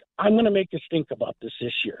said, I'm going to make a stink about this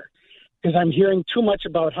year, because I'm hearing too much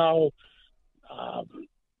about how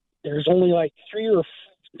there's only like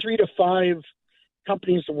 3 to 5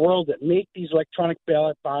 companies in the world that make these electronic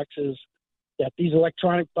ballot boxes, that these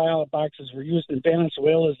electronic ballot boxes were used in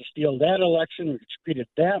Venezuela to steal that election, which created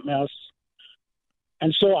that mess.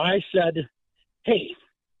 And so I said, hey,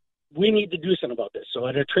 we need to do something about this. So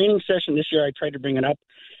at a training session this year, I tried to bring it up,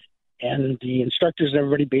 and the instructors and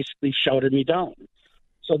everybody basically shouted me down.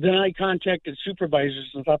 So then I contacted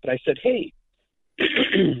supervisors and thought that I said, hey,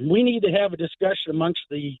 we need to have a discussion amongst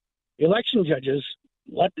the election judges.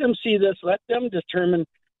 Let them see this. Let them determine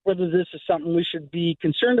whether this is something we should be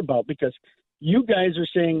concerned about, because you guys are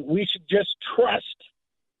saying we should just trust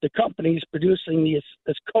the companies producing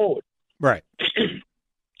this code. Right.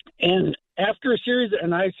 And after a series,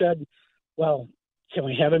 and I said, well, can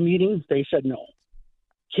we have a meeting? They said no.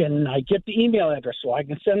 Can I get the email address so I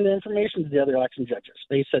can send the information to the other election judges?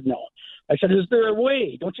 They said no. I said, is there a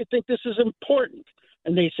way? Don't you think this is important?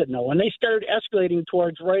 And they said no. And they started escalating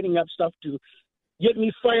towards writing up stuff to get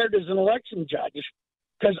me fired as an election judge,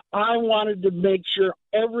 because I wanted to make sure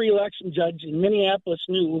every election judge in Minneapolis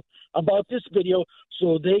knew about this video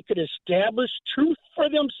so they could establish truth for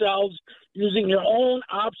themselves using their own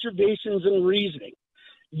observations and reasoning.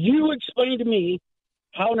 You explain to me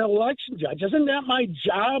how an election judge, isn't that my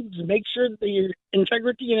job to make sure the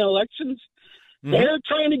integrity in elections? Mm-hmm. They're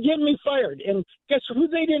trying to get me fired. And guess who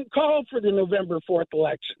they didn't call for the November 4th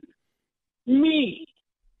election? Me.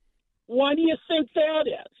 Why do you think that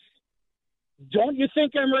is? Don't you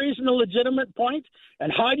think I'm raising a legitimate point?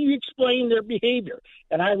 And how do you explain their behavior?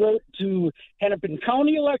 And I wrote to Hennepin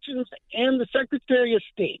County elections and the Secretary of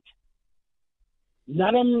State.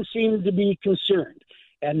 None of them seemed to be concerned.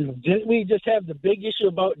 And didn't we just have the big issue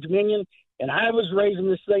about Dominion? And I was raising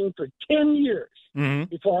this thing for 10 years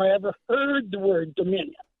before I ever heard the word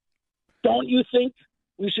Dominion. Don't you think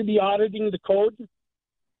we should be auditing the code?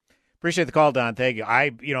 Appreciate the call, Don. Thank you.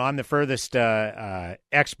 I'm the furthest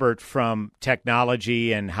expert from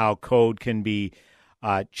technology and how code can be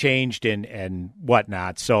changed and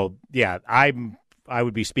whatnot. So, yeah, I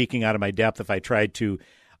would be speaking out of my depth if I tried to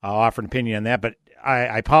offer an opinion on that. But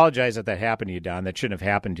I apologize that happened to you, Don. That shouldn't have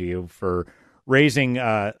happened to you, for raising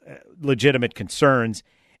legitimate concerns.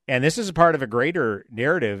 And this is a part of a greater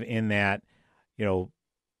narrative in that,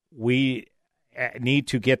 we need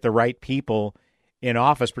to get the right people in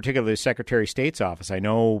office, particularly the Secretary of State's office. I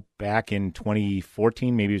know back in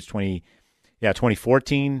 2014, maybe it was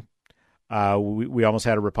 2014, we almost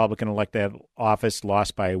had a Republican elected office,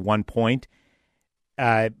 lost by 1 point,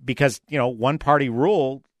 because, one-party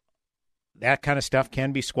rule, that kind of stuff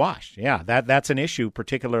can be squashed. Yeah, that's an issue,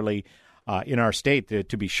 particularly in our state,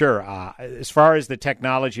 to be sure. As far as the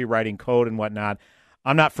technology, writing code and whatnot,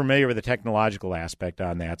 I'm not familiar with the technological aspect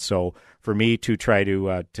on that. So for me to try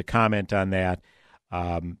to comment on that,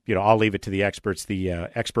 I'll leave it to the experts. The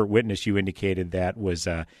expert witness you indicated that was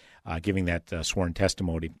giving that sworn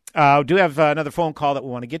testimony. Do have another phone call that we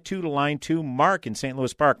want to get to line 2. Mark in St.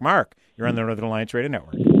 Louis Park. Mark, you're on the Northern Alliance Radio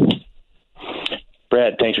Network.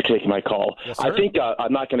 Brad, thanks for taking my call. Yes, I think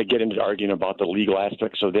I'm not going to get into arguing about the legal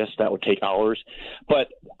aspects of this. That would take hours. But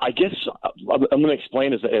I guess I'm going to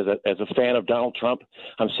explain as a fan of Donald Trump.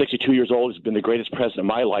 I'm 62 years old. He's been the greatest president of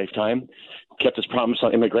my lifetime. kept his promise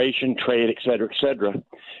on immigration, trade, et cetera, et cetera.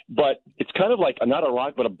 But it's kind of like not a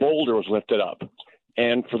rock, but a boulder was lifted up.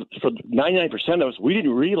 And for 99% of us, we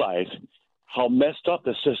didn't realize how messed up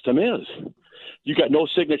the system is. You got no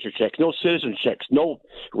signature checks, no citizen checks, no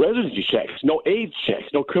residency checks, no AIDS checks,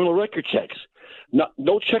 no criminal record checks,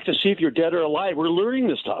 no check to see if you're dead or alive. We're learning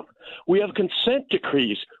this stuff. We have consent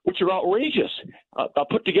decrees, which are outrageous,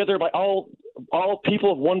 put together by all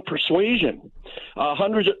people of one persuasion.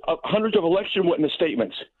 Hundreds of election witness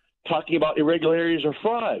statements talking about irregularities or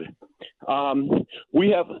fraud. We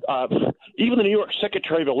have even the New York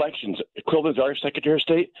Secretary of Elections, equivalent to our Secretary of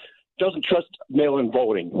State, doesn't trust mail-in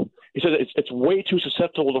voting. He says it's way too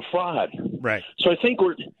susceptible to fraud. Right. So I think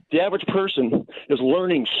the average person is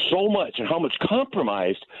learning so much and how much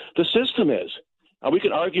compromised the system is. We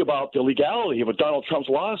can argue about the legality of Donald Trump's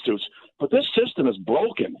lawsuits, but this system is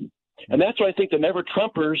broken. And that's why I think the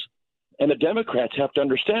never-Trumpers and the Democrats have to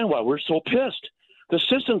understand why we're so pissed. The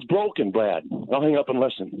system's broken, Brad. I'll hang up and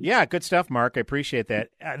listen. Yeah, good stuff, Mark. I appreciate that.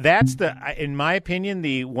 That's in my opinion,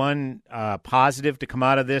 the one positive to come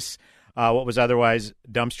out of this, what was otherwise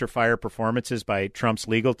dumpster fire performances by Trump's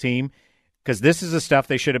legal team, because this is the stuff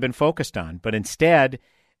they should have been focused on. But instead,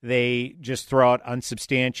 they just throw out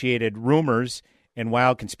unsubstantiated rumors and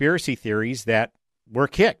wild conspiracy theories that were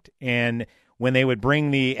kicked. And when they would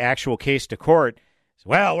bring the actual case to court,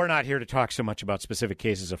 well, we're not here to talk so much about specific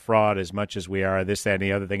cases of fraud as much as we are this, that, and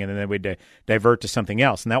the other thing, and then we'd divert to something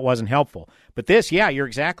else, and that wasn't helpful. But this, yeah, you're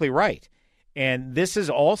exactly right. And this is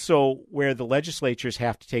also where the legislatures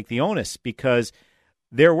have to take the onus, because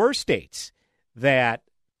there were states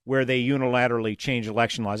where they unilaterally changed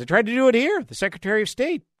election laws. They tried to do it here. The Secretary of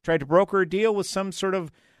State tried to broker a deal with some sort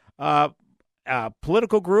of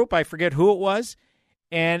political group. I forget who it was.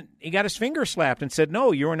 And he got his finger slapped and said,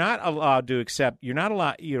 no, you're not allowed to accept,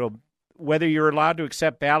 whether you're allowed to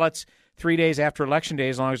accept ballots 3 days after Election Day,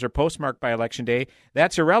 as long as they're postmarked by Election Day,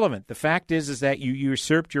 that's irrelevant. The fact is that you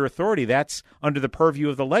usurped your authority. That's under the purview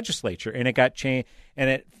of the legislature. And it got changed.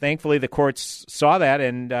 And thankfully, the courts saw that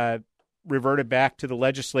and reverted back to the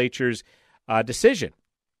legislature's decision,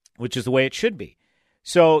 which is the way it should be.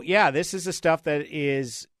 So, yeah, this is the stuff that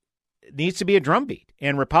needs to be a drumbeat.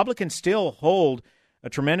 And Republicans still hold a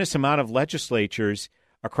tremendous amount of legislatures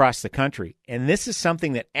across the country. And this is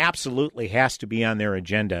something that absolutely has to be on their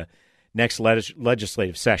agenda next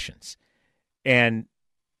legislative sessions and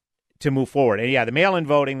to move forward. And, yeah, the mail-in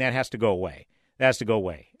voting, that has to go away. That has to go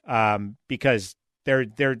away because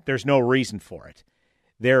there's no reason for it.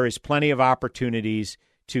 There is plenty of opportunities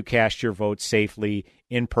to cast your vote safely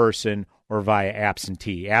in person or via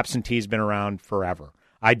absentee. Absentee has been around forever.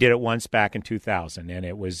 I did it once back in 2000, and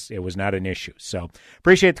it was not an issue. So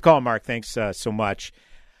appreciate the call, Mark. Thanks so much.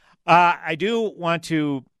 I do want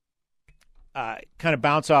to kind of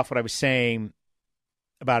bounce off what I was saying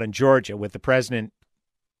about in Georgia with the president,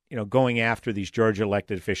 going after these Georgia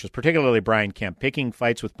elected officials, particularly Brian Kemp, picking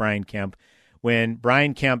fights with Brian Kemp when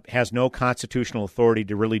Brian Kemp has no constitutional authority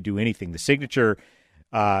to really do anything. The signature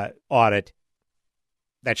audit,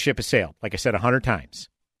 that ship has sailed, like I said 100 times.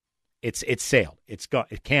 It's sailed. It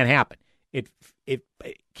can't happen. It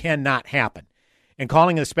cannot happen. And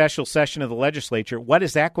calling a special session of the legislature, what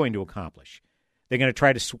is that going to accomplish? They're going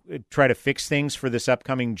to try to fix things for this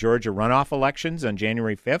upcoming Georgia runoff elections on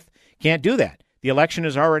January 5th? Can't do that. The election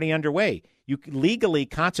is already underway. You legally,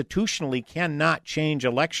 constitutionally cannot change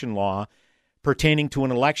election law pertaining to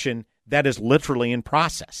an election that is literally in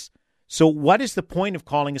process. So what is the point of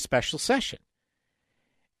calling a special session?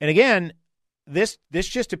 And again, This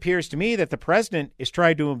just appears to me that the president is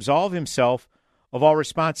trying to absolve himself of all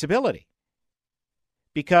responsibility.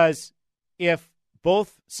 Because if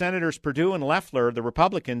both Senators Perdue and Loeffler, the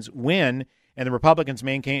Republicans, win and the Republicans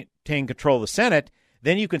maintain control of the Senate,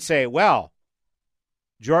 then you can say, well,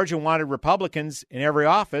 Georgia wanted Republicans in every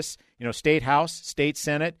office, state House, state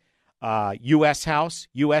Senate, U.S. House,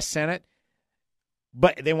 U.S. Senate,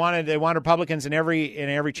 but they wanted Republicans in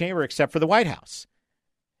every chamber except for the White House.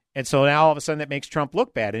 And so now all of a sudden that makes Trump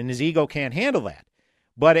look bad, and his ego can't handle that.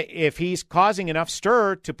 But if he's causing enough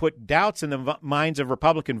stir to put doubts in the minds of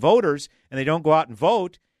Republican voters and they don't go out and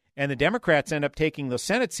vote, and the Democrats end up taking those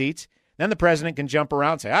Senate seats, then the president can jump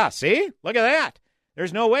around and say, see, look at that.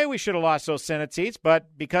 There's no way we should have lost those Senate seats,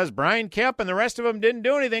 but because Brian Kemp and the rest of them didn't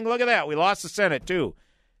do anything, look at that. We lost the Senate too.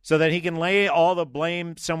 So that he can lay all the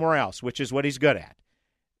blame somewhere else, which is what he's good at,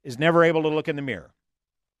 is never able to look in the mirror.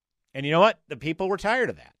 And you know what? The people were tired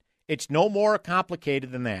of that. It's no more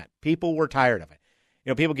complicated than that. People were tired of it.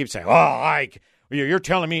 People keep saying, you're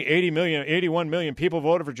telling me 81 million people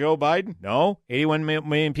voted for Joe Biden? No, 81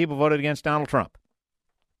 million people voted against Donald Trump.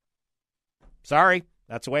 Sorry,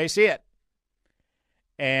 that's the way I see it.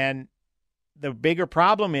 And the bigger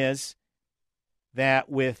problem is that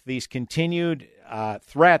with these continued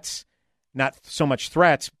threats, not so much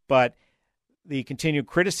threats, but the continued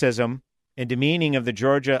criticism and demeaning of the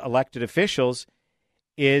Georgia elected officials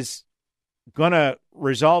is going to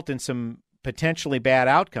result in some potentially bad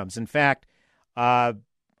outcomes. In fact, I'm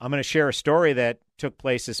going to share a story that took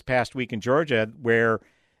place this past week in Georgia where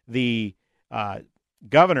the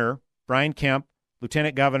governor, Brian Kemp,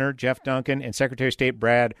 Lieutenant Governor Jeff Duncan, and Secretary of State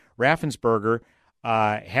Brad Raffensperger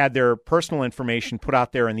had their personal information put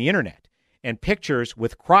out there on the internet and pictures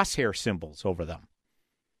with crosshair symbols over them.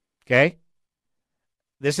 Okay?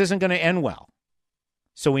 This isn't going to end well.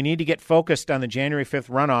 So we need to get focused on the January 5th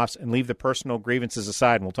runoffs and leave the personal grievances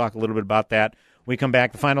aside. And we'll talk a little bit about that when we come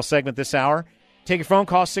back. The final segment this hour. Take your phone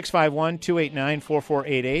call,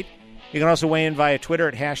 651-289-4488. You can also weigh in via Twitter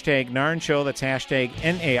at hashtag NARN Show. That's hashtag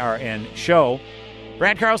NARN Show.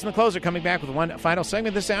 Brad Carlson, the closer, coming back with one final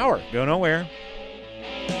segment this hour. Go nowhere.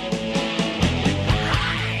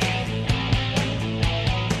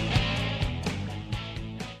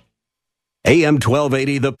 AM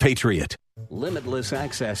 1280, The Patriot. Limitless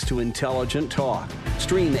access to intelligent talk.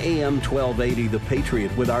 Stream AM 1280 The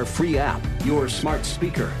Patriot with our free app, your smart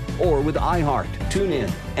speaker, or with iHeart,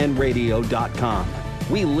 TuneIn, and radio.com.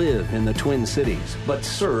 We live in the Twin Cities, but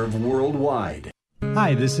serve worldwide.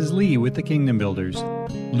 Hi, this is Lee with the Kingdom Builders.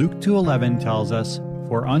 Luke 2:11 tells us,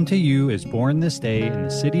 "For unto you is born this day in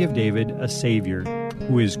the city of David a Savior,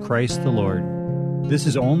 who is Christ the Lord." This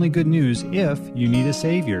is only good news if you need a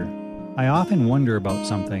Savior. I often wonder about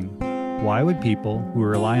something. Why would people who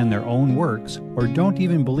rely on their own works or don't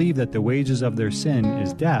even believe that the wages of their sin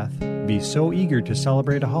is death be so eager to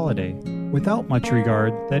celebrate a holiday, without much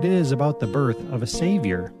regard that it is about the birth of a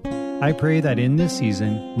Savior? I pray that in this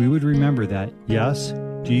season we would remember that, yes,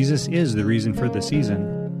 Jesus is the reason for the season,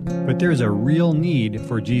 but there's a real need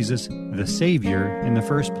for Jesus, the Savior, in the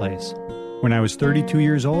first place. When I was 32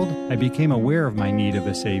 years old, I became aware of my need of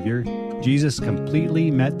a Savior. Jesus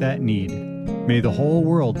completely met that need. May the whole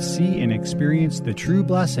world see and experience the true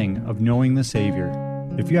blessing of knowing the Savior.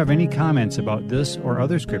 If you have any comments about this or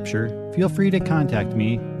other scripture, feel free to contact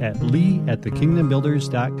me at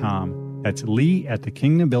lee@thekingdombuilders.com. That's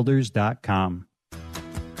lee@thekingdombuilders.com.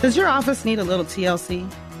 Does your office need a little TLC?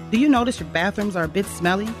 Do you notice your bathrooms are a bit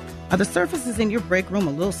smelly? Are the surfaces in your break room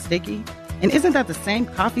a little sticky? And isn't that the same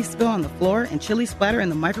coffee spill on the floor and chili splatter in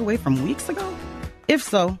the microwave from weeks ago? If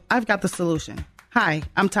so, I've got the solution. Hi,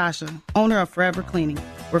 I'm Tasha, owner of Forever Cleaning.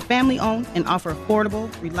 We're family-owned and offer affordable,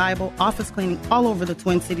 reliable office cleaning all over the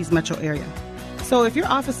Twin Cities metro area. So if your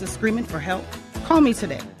office is screaming for help, call me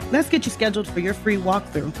today. Let's get you scheduled for your free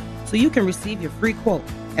walkthrough so you can receive your free quote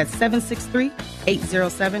at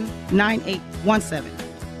 763-807-9817.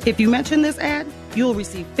 If you mention this ad, you'll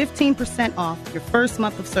receive 15% off your first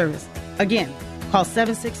month of service. Again, call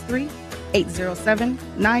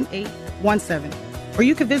 763-807-9817. Or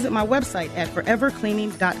you can visit my website at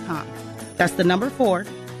forevercleaning.com. That's the number 4,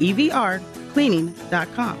 EVR,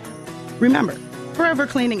 cleaning.com. Remember, Forever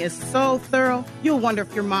Cleaning is so thorough, you'll wonder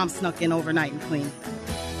if your mom snuck in overnight and cleaned.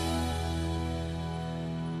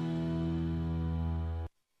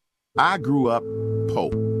 I grew up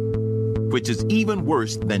poor, which is even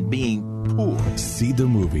worse than being poor. See the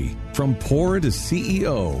movie From Poor to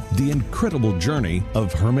CEO, The Incredible Journey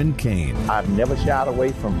of Herman Cain. I've never shied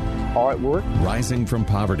away from hard work. Rising from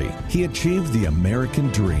poverty, he achieved the American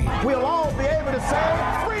dream. We'll all be able to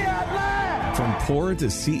say, free at last! From Poor to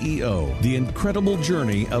CEO, The Incredible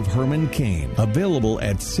Journey of Herman Cain. Available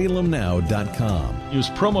at salemnow.com. Use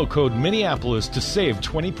promo code Minneapolis to save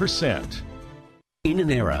 20%. In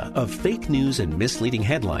an era of fake news and misleading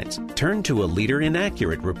headlines, turn to a leader in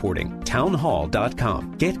accurate reporting,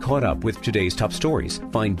 townhall.com. Get caught up with today's top stories,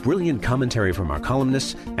 find brilliant commentary from our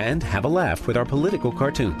columnists, and have a laugh with our political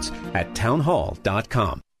cartoons at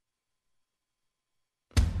townhall.com.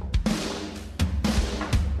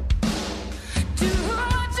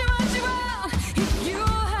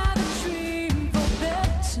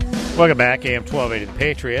 Welcome back, AM 1280 The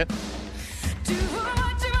Patriot.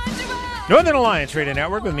 Northern Alliance Radio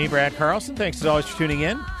Network with me, Brad Carlson. Thanks as always for tuning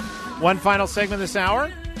in. One final segment this hour.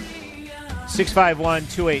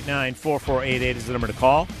 651-289-4488 is the number to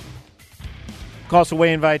call. Call us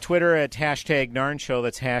away in via Twitter at hashtag NARN Show.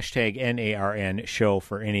 That's hashtag NARN Show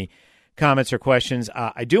for any comments or questions.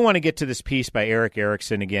 I do want to get to this piece by Eric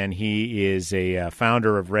Erickson again. He is a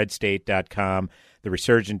founder of redstate.com,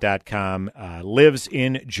 theresurgent.com, lives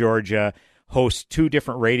in Georgia, hosts 2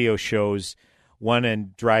 different radio shows, one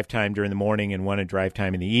in drive time during the morning and one in drive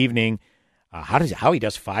time in the evening. How he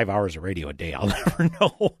does 5 hours of radio a day, I'll never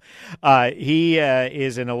know. He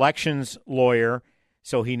is an elections lawyer,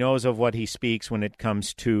 so he knows of what he speaks when it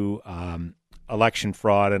comes to election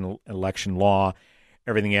fraud and election law,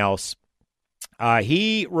 everything else.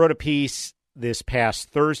 He wrote a piece this past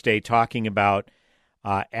Thursday talking about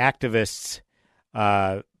activists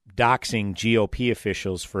doxing GOP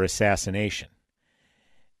officials for assassination.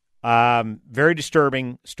 Very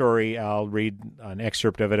disturbing story. I'll read an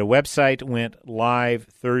excerpt of it. A website went live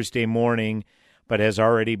Thursday morning, but has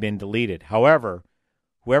already been deleted. However,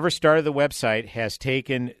 whoever started the website has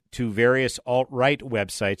taken to various alt-right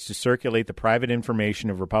websites to circulate the private information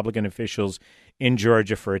of Republican officials in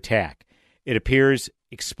Georgia for attack. It appears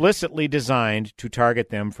explicitly designed to target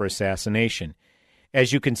them for assassination.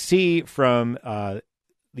 As you can see from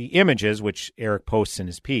the images, which Eric posts in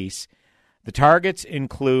his piece, the targets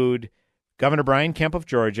include Governor Brian Kemp of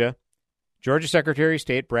Georgia, Georgia Secretary of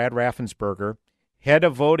State Brad Raffensperger, head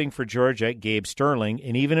of voting for Georgia Gabe Sterling,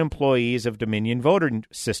 and even employees of Dominion Voting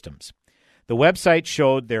Systems. The website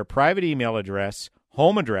showed their private email address,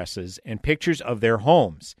 home addresses, and pictures of their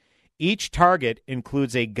homes. Each target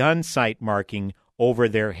includes a gun sight marking over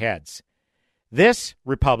their heads. This,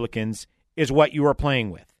 Republicans, is what you are playing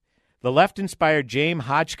with. The left inspired James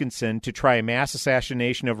Hodgkinson to try a mass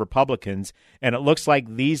assassination of Republicans, and it looks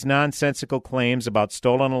like these nonsensical claims about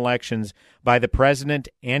stolen elections by the president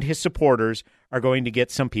and his supporters are going to get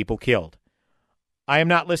some people killed. I am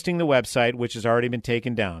not listing the website, which has already been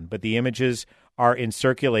taken down, but the images are in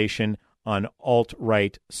circulation on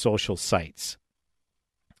alt-right social sites.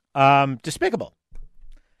 Despicable.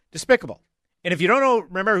 And if you don't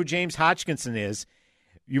remember who James Hodgkinson is,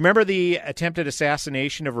 you remember the attempted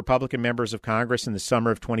assassination of Republican members of Congress in the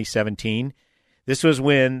summer of 2017? This was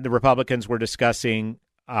when the Republicans were discussing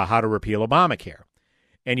how to repeal Obamacare.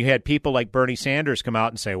 And you had people like Bernie Sanders come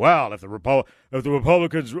out and say, well, if the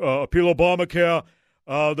Republicans appeal Obamacare,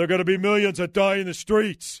 there are going to be millions that die in the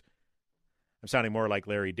streets. I'm sounding more like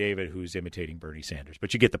Larry David, who's imitating Bernie Sanders,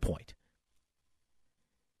 but you get the point.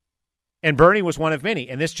 And Bernie was one of many.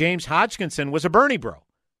 And this James Hodgkinson was a Bernie bro,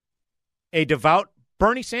 a devout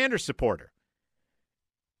Bernie Sanders supporter.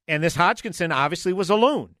 And this Hodgkinson obviously was a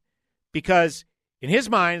loon because in his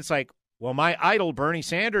mind, it's like, well, my idol Bernie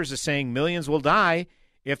Sanders is saying millions will die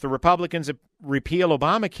if the Republicans repeal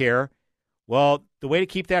Obamacare. Well, the way to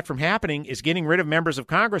keep that from happening is getting rid of members of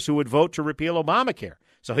Congress who would vote to repeal Obamacare.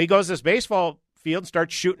 So he goes to this baseball field and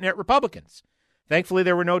starts shooting at Republicans. Thankfully,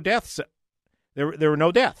 there were no deaths. There were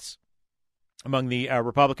no deaths among the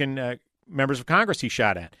Republican members of Congress he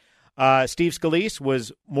shot at. Steve Scalise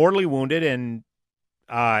was mortally wounded, and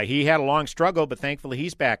he had a long struggle, but thankfully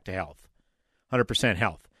he's back to health, 100%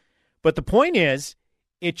 health. But the point is,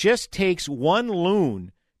 it just takes one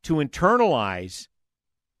loon to internalize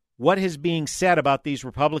what is being said about these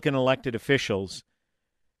Republican elected officials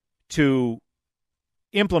to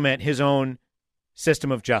implement his own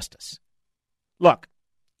system of justice. Look,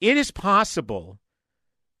 it is possible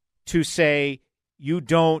to say you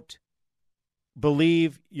don't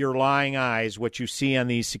believe your lying eyes what you see on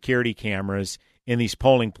these security cameras in these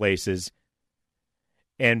polling places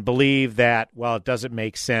and believe that, well, it doesn't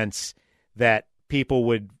make sense that people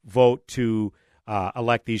would vote to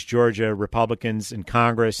elect these Georgia Republicans in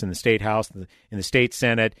Congress, in the State House, in the State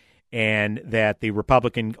Senate, and that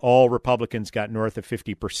all Republicans got north of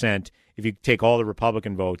 50%. If you take all the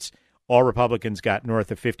Republican votes, all Republicans got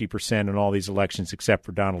north of 50% in all these elections except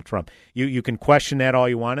for Donald Trump. You can question that all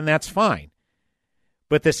you want, and that's fine.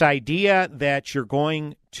 But this idea that you're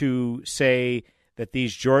going to say that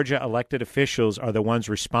these Georgia elected officials are the ones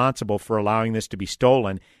responsible for allowing this to be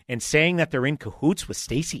stolen and saying that they're in cahoots with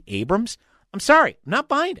Stacey Abrams, I'm sorry, I'm not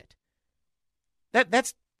buying it.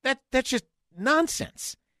 That's just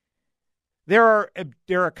nonsense. There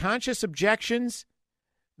are conscious objections.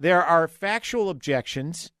 There are factual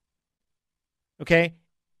objections. Okay?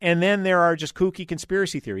 And then there are just kooky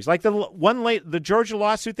conspiracy theories. Like the Georgia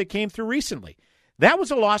lawsuit that came through recently. That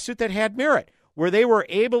was a lawsuit that had merit, where they were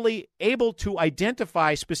able to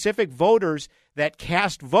identify specific voters that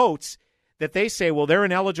cast votes that they say, well, they're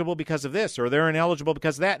ineligible because of this or they're ineligible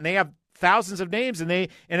because of that. And they have thousands of names and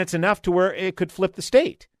it's enough to where it could flip the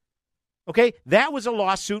state. Okay? That was a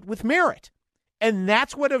lawsuit with merit. And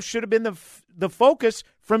that's what should have been the focus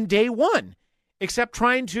from day one, except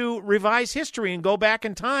trying to revise history and go back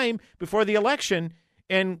in time before the election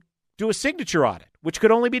and do a signature audit, which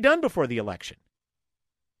could only be done before the election.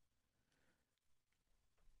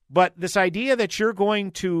 But this idea that you're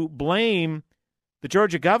going to blame the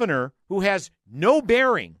Georgia governor, who has no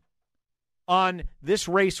bearing on this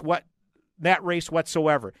race, that race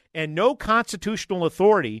whatsoever, and no constitutional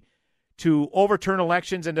authority to overturn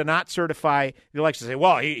elections and to not certify the election. Say,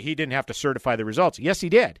 well, he didn't have to certify the results. Yes, he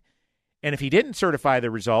did. And if he didn't certify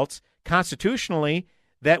the results, constitutionally,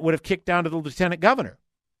 that would have kicked down to the lieutenant governor.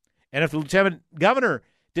 And if the lieutenant governor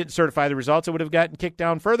didn't certify the results, it would have gotten kicked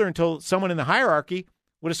down further until someone in the hierarchy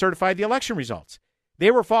would have certified the election results.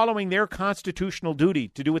 They were following their constitutional duty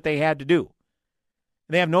to do what they had to do.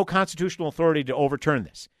 They have no constitutional authority to overturn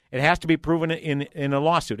this. It has to be proven in a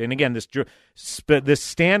lawsuit. And again, this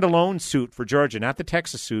standalone suit for Georgia, not the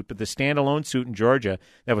Texas suit, but the standalone suit in Georgia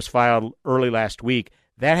that was filed early last week,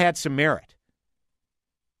 that had some merit.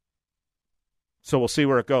 So we'll see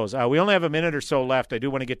where it goes. We only have a minute or so left. I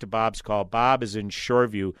do want to get to Bob's call. Bob is in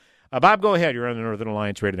Shoreview. Bob, go ahead. You're on the Northern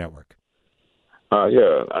Alliance Radio Network.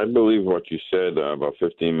 Yeah, I believe what you said about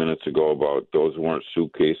 15 minutes ago about those weren't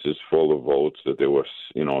suitcases full of votes, that they were,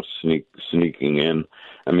 sneaking in.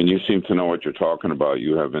 I mean, you seem to know what you're talking about.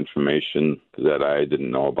 You have information that I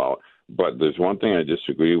didn't know about. But there's one thing I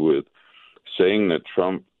disagree with, saying that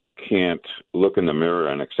Trump can't look in the mirror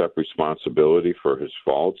and accept responsibility for his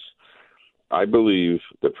faults. I believe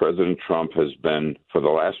that President Trump has been, for the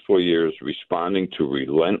last 4 years, responding to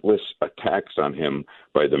relentless attacks on him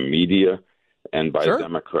by the media and by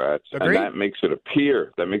Democrats. Agreed. And that makes it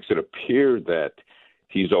appear that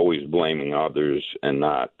he's always blaming others and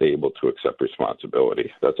not able to accept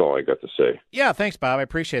responsibility. That's all I got to say. Yeah, thanks, Bob. I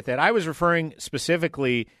appreciate that. I was referring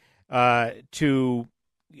specifically to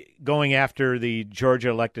going after the Georgia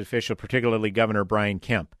elected official, particularly Governor Brian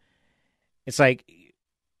Kemp. It's like,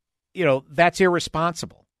 that's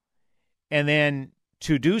irresponsible. And then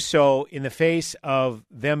to do so in the face of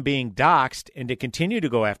them being doxxed and to continue to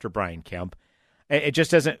go after Brian Kemp, it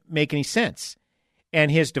just doesn't make any sense.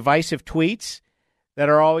 And his divisive tweets that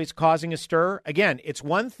are always causing a stir. Again, it's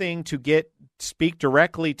one thing to speak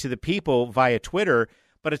directly to the people via Twitter,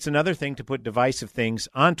 but it's another thing to put divisive things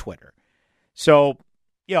on Twitter. So,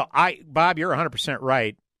 Bob, you're 100%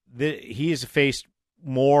 right. He has faced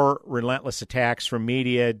more relentless attacks from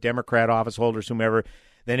media, Democrat office holders, whomever,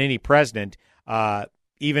 than any president.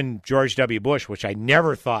 Even George W. Bush, which I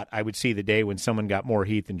never thought I would see the day when someone got more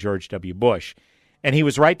heat than George W. Bush. And he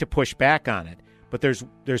was right to push back on it. But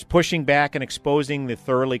there's pushing back and exposing the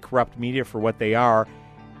thoroughly corrupt media for what they are.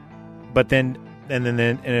 But then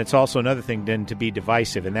it's also another thing then to be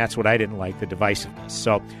divisive, and that's what I didn't like, the divisiveness.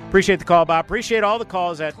 So appreciate the call, Bob. Appreciate all the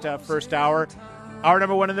calls at first hour. Hour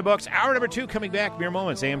number 1 in the books. Hour number 2 coming back mere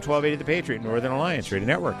moments. AM 1280 The Patriot, Northern Alliance Radio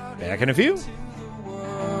Network. Back in a few.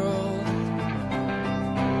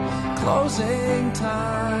 Closing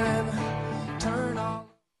time. Turn on.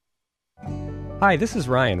 Hi, this is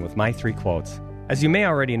Ryan with My 3 Quotes. As you may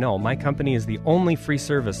already know, my company is the only free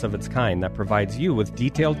service of its kind that provides you with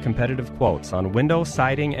detailed competitive quotes on window,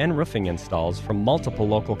 siding, and roofing installs from multiple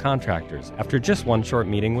local contractors after just one short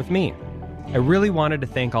meeting with me. I really wanted to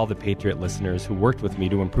thank all the Patriot listeners who worked with me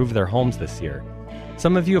to improve their homes this year.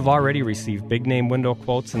 Some of you have already received big-name window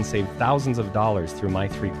quotes and saved thousands of dollars through My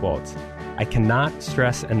 3 Quotes. I cannot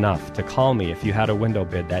stress enough to call me if you had a window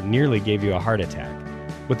bid that nearly gave you a heart attack.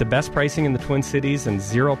 With the best pricing in the Twin Cities and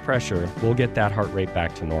zero pressure, we'll get that heart rate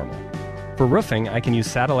back to normal. For roofing, I can use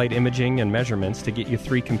satellite imaging and measurements to get you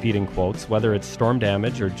 3 competing quotes, whether it's storm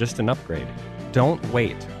damage or just an upgrade. Don't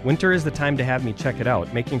wait. Winter is the time to have me check it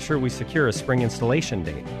out, making sure we secure a spring installation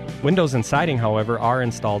date. Windows and siding, however, are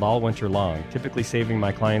installed all winter long, typically saving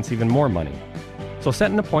my clients even more money. So set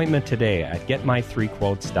an appointment today at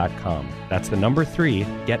getmy3quotes.com. That's the number 3,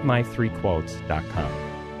 getmy3quotes.com.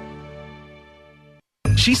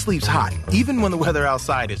 She sleeps hot, even when the weather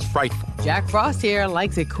outside is frightful. Jack Frost here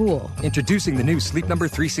likes it cool. Introducing the new Sleep Number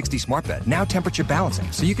 360 Smart Bed, now temperature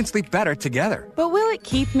balancing, so you can sleep better together. But will it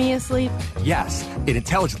keep me asleep? Yes, it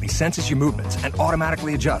intelligently senses your movements and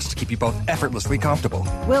automatically adjusts to keep you both effortlessly comfortable.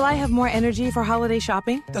 Will I have more energy for holiday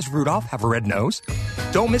shopping? Does Rudolph have a red nose?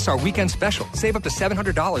 Don't miss our weekend special. Save up to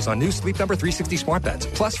 $700 on new Sleep Number 360 Smart Beds,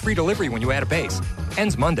 plus free delivery when you add a base.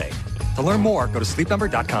 Ends Monday. To learn more, go to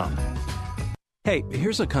sleepnumber.com. Hey,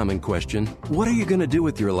 here's a common question. What are you going to do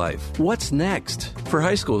with your life? What's next? For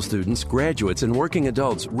high school students, graduates, and working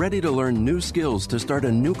adults ready to learn new skills to start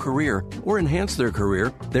a new career or enhance their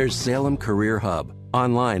career, there's Salem Career Hub.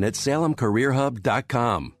 Online at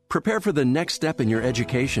salemcareerhub.com. Prepare for the next step in your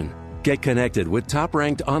education. Get connected with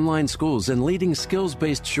top-ranked online schools and leading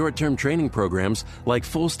skills-based short-term training programs like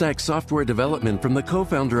full-stack software development from the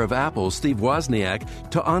co-founder of Apple, Steve Wozniak,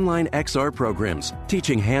 to online XR programs,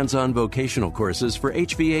 teaching hands-on vocational courses for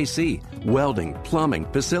HVAC, welding,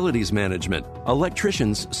 plumbing, facilities management,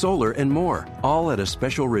 electricians, solar, and more, all at a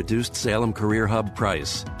special reduced Salem Career Hub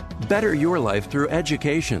price. Better your life through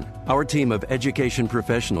education. Our team of education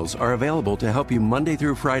professionals are available to help you Monday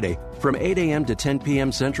through Friday from 8 a.m. to 10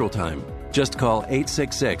 p.m. Central Time. Just call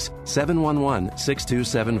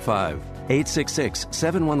 866-711-6275.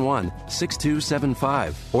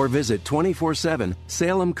 866-711-6275 or visit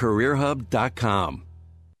 247salemcareerhub.com.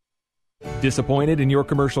 Disappointed in your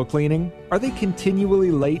commercial cleaning? Are they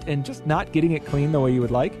continually late and just not getting it clean the way you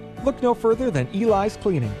would like? Look no further than Eli's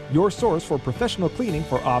Cleaning, your source for professional cleaning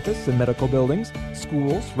for office and medical buildings,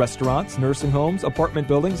 schools, restaurants, nursing homes, apartment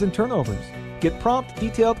buildings, and turnovers. Get prompt,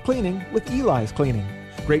 detailed cleaning with Eli's Cleaning.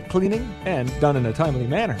 Great cleaning and done in a timely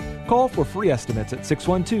manner. Call for free estimates at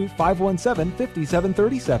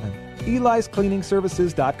 612-517-5737.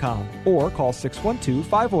 Eli'sCleaningServices.com or call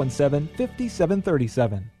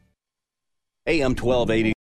 612-517-5737. AM 1280.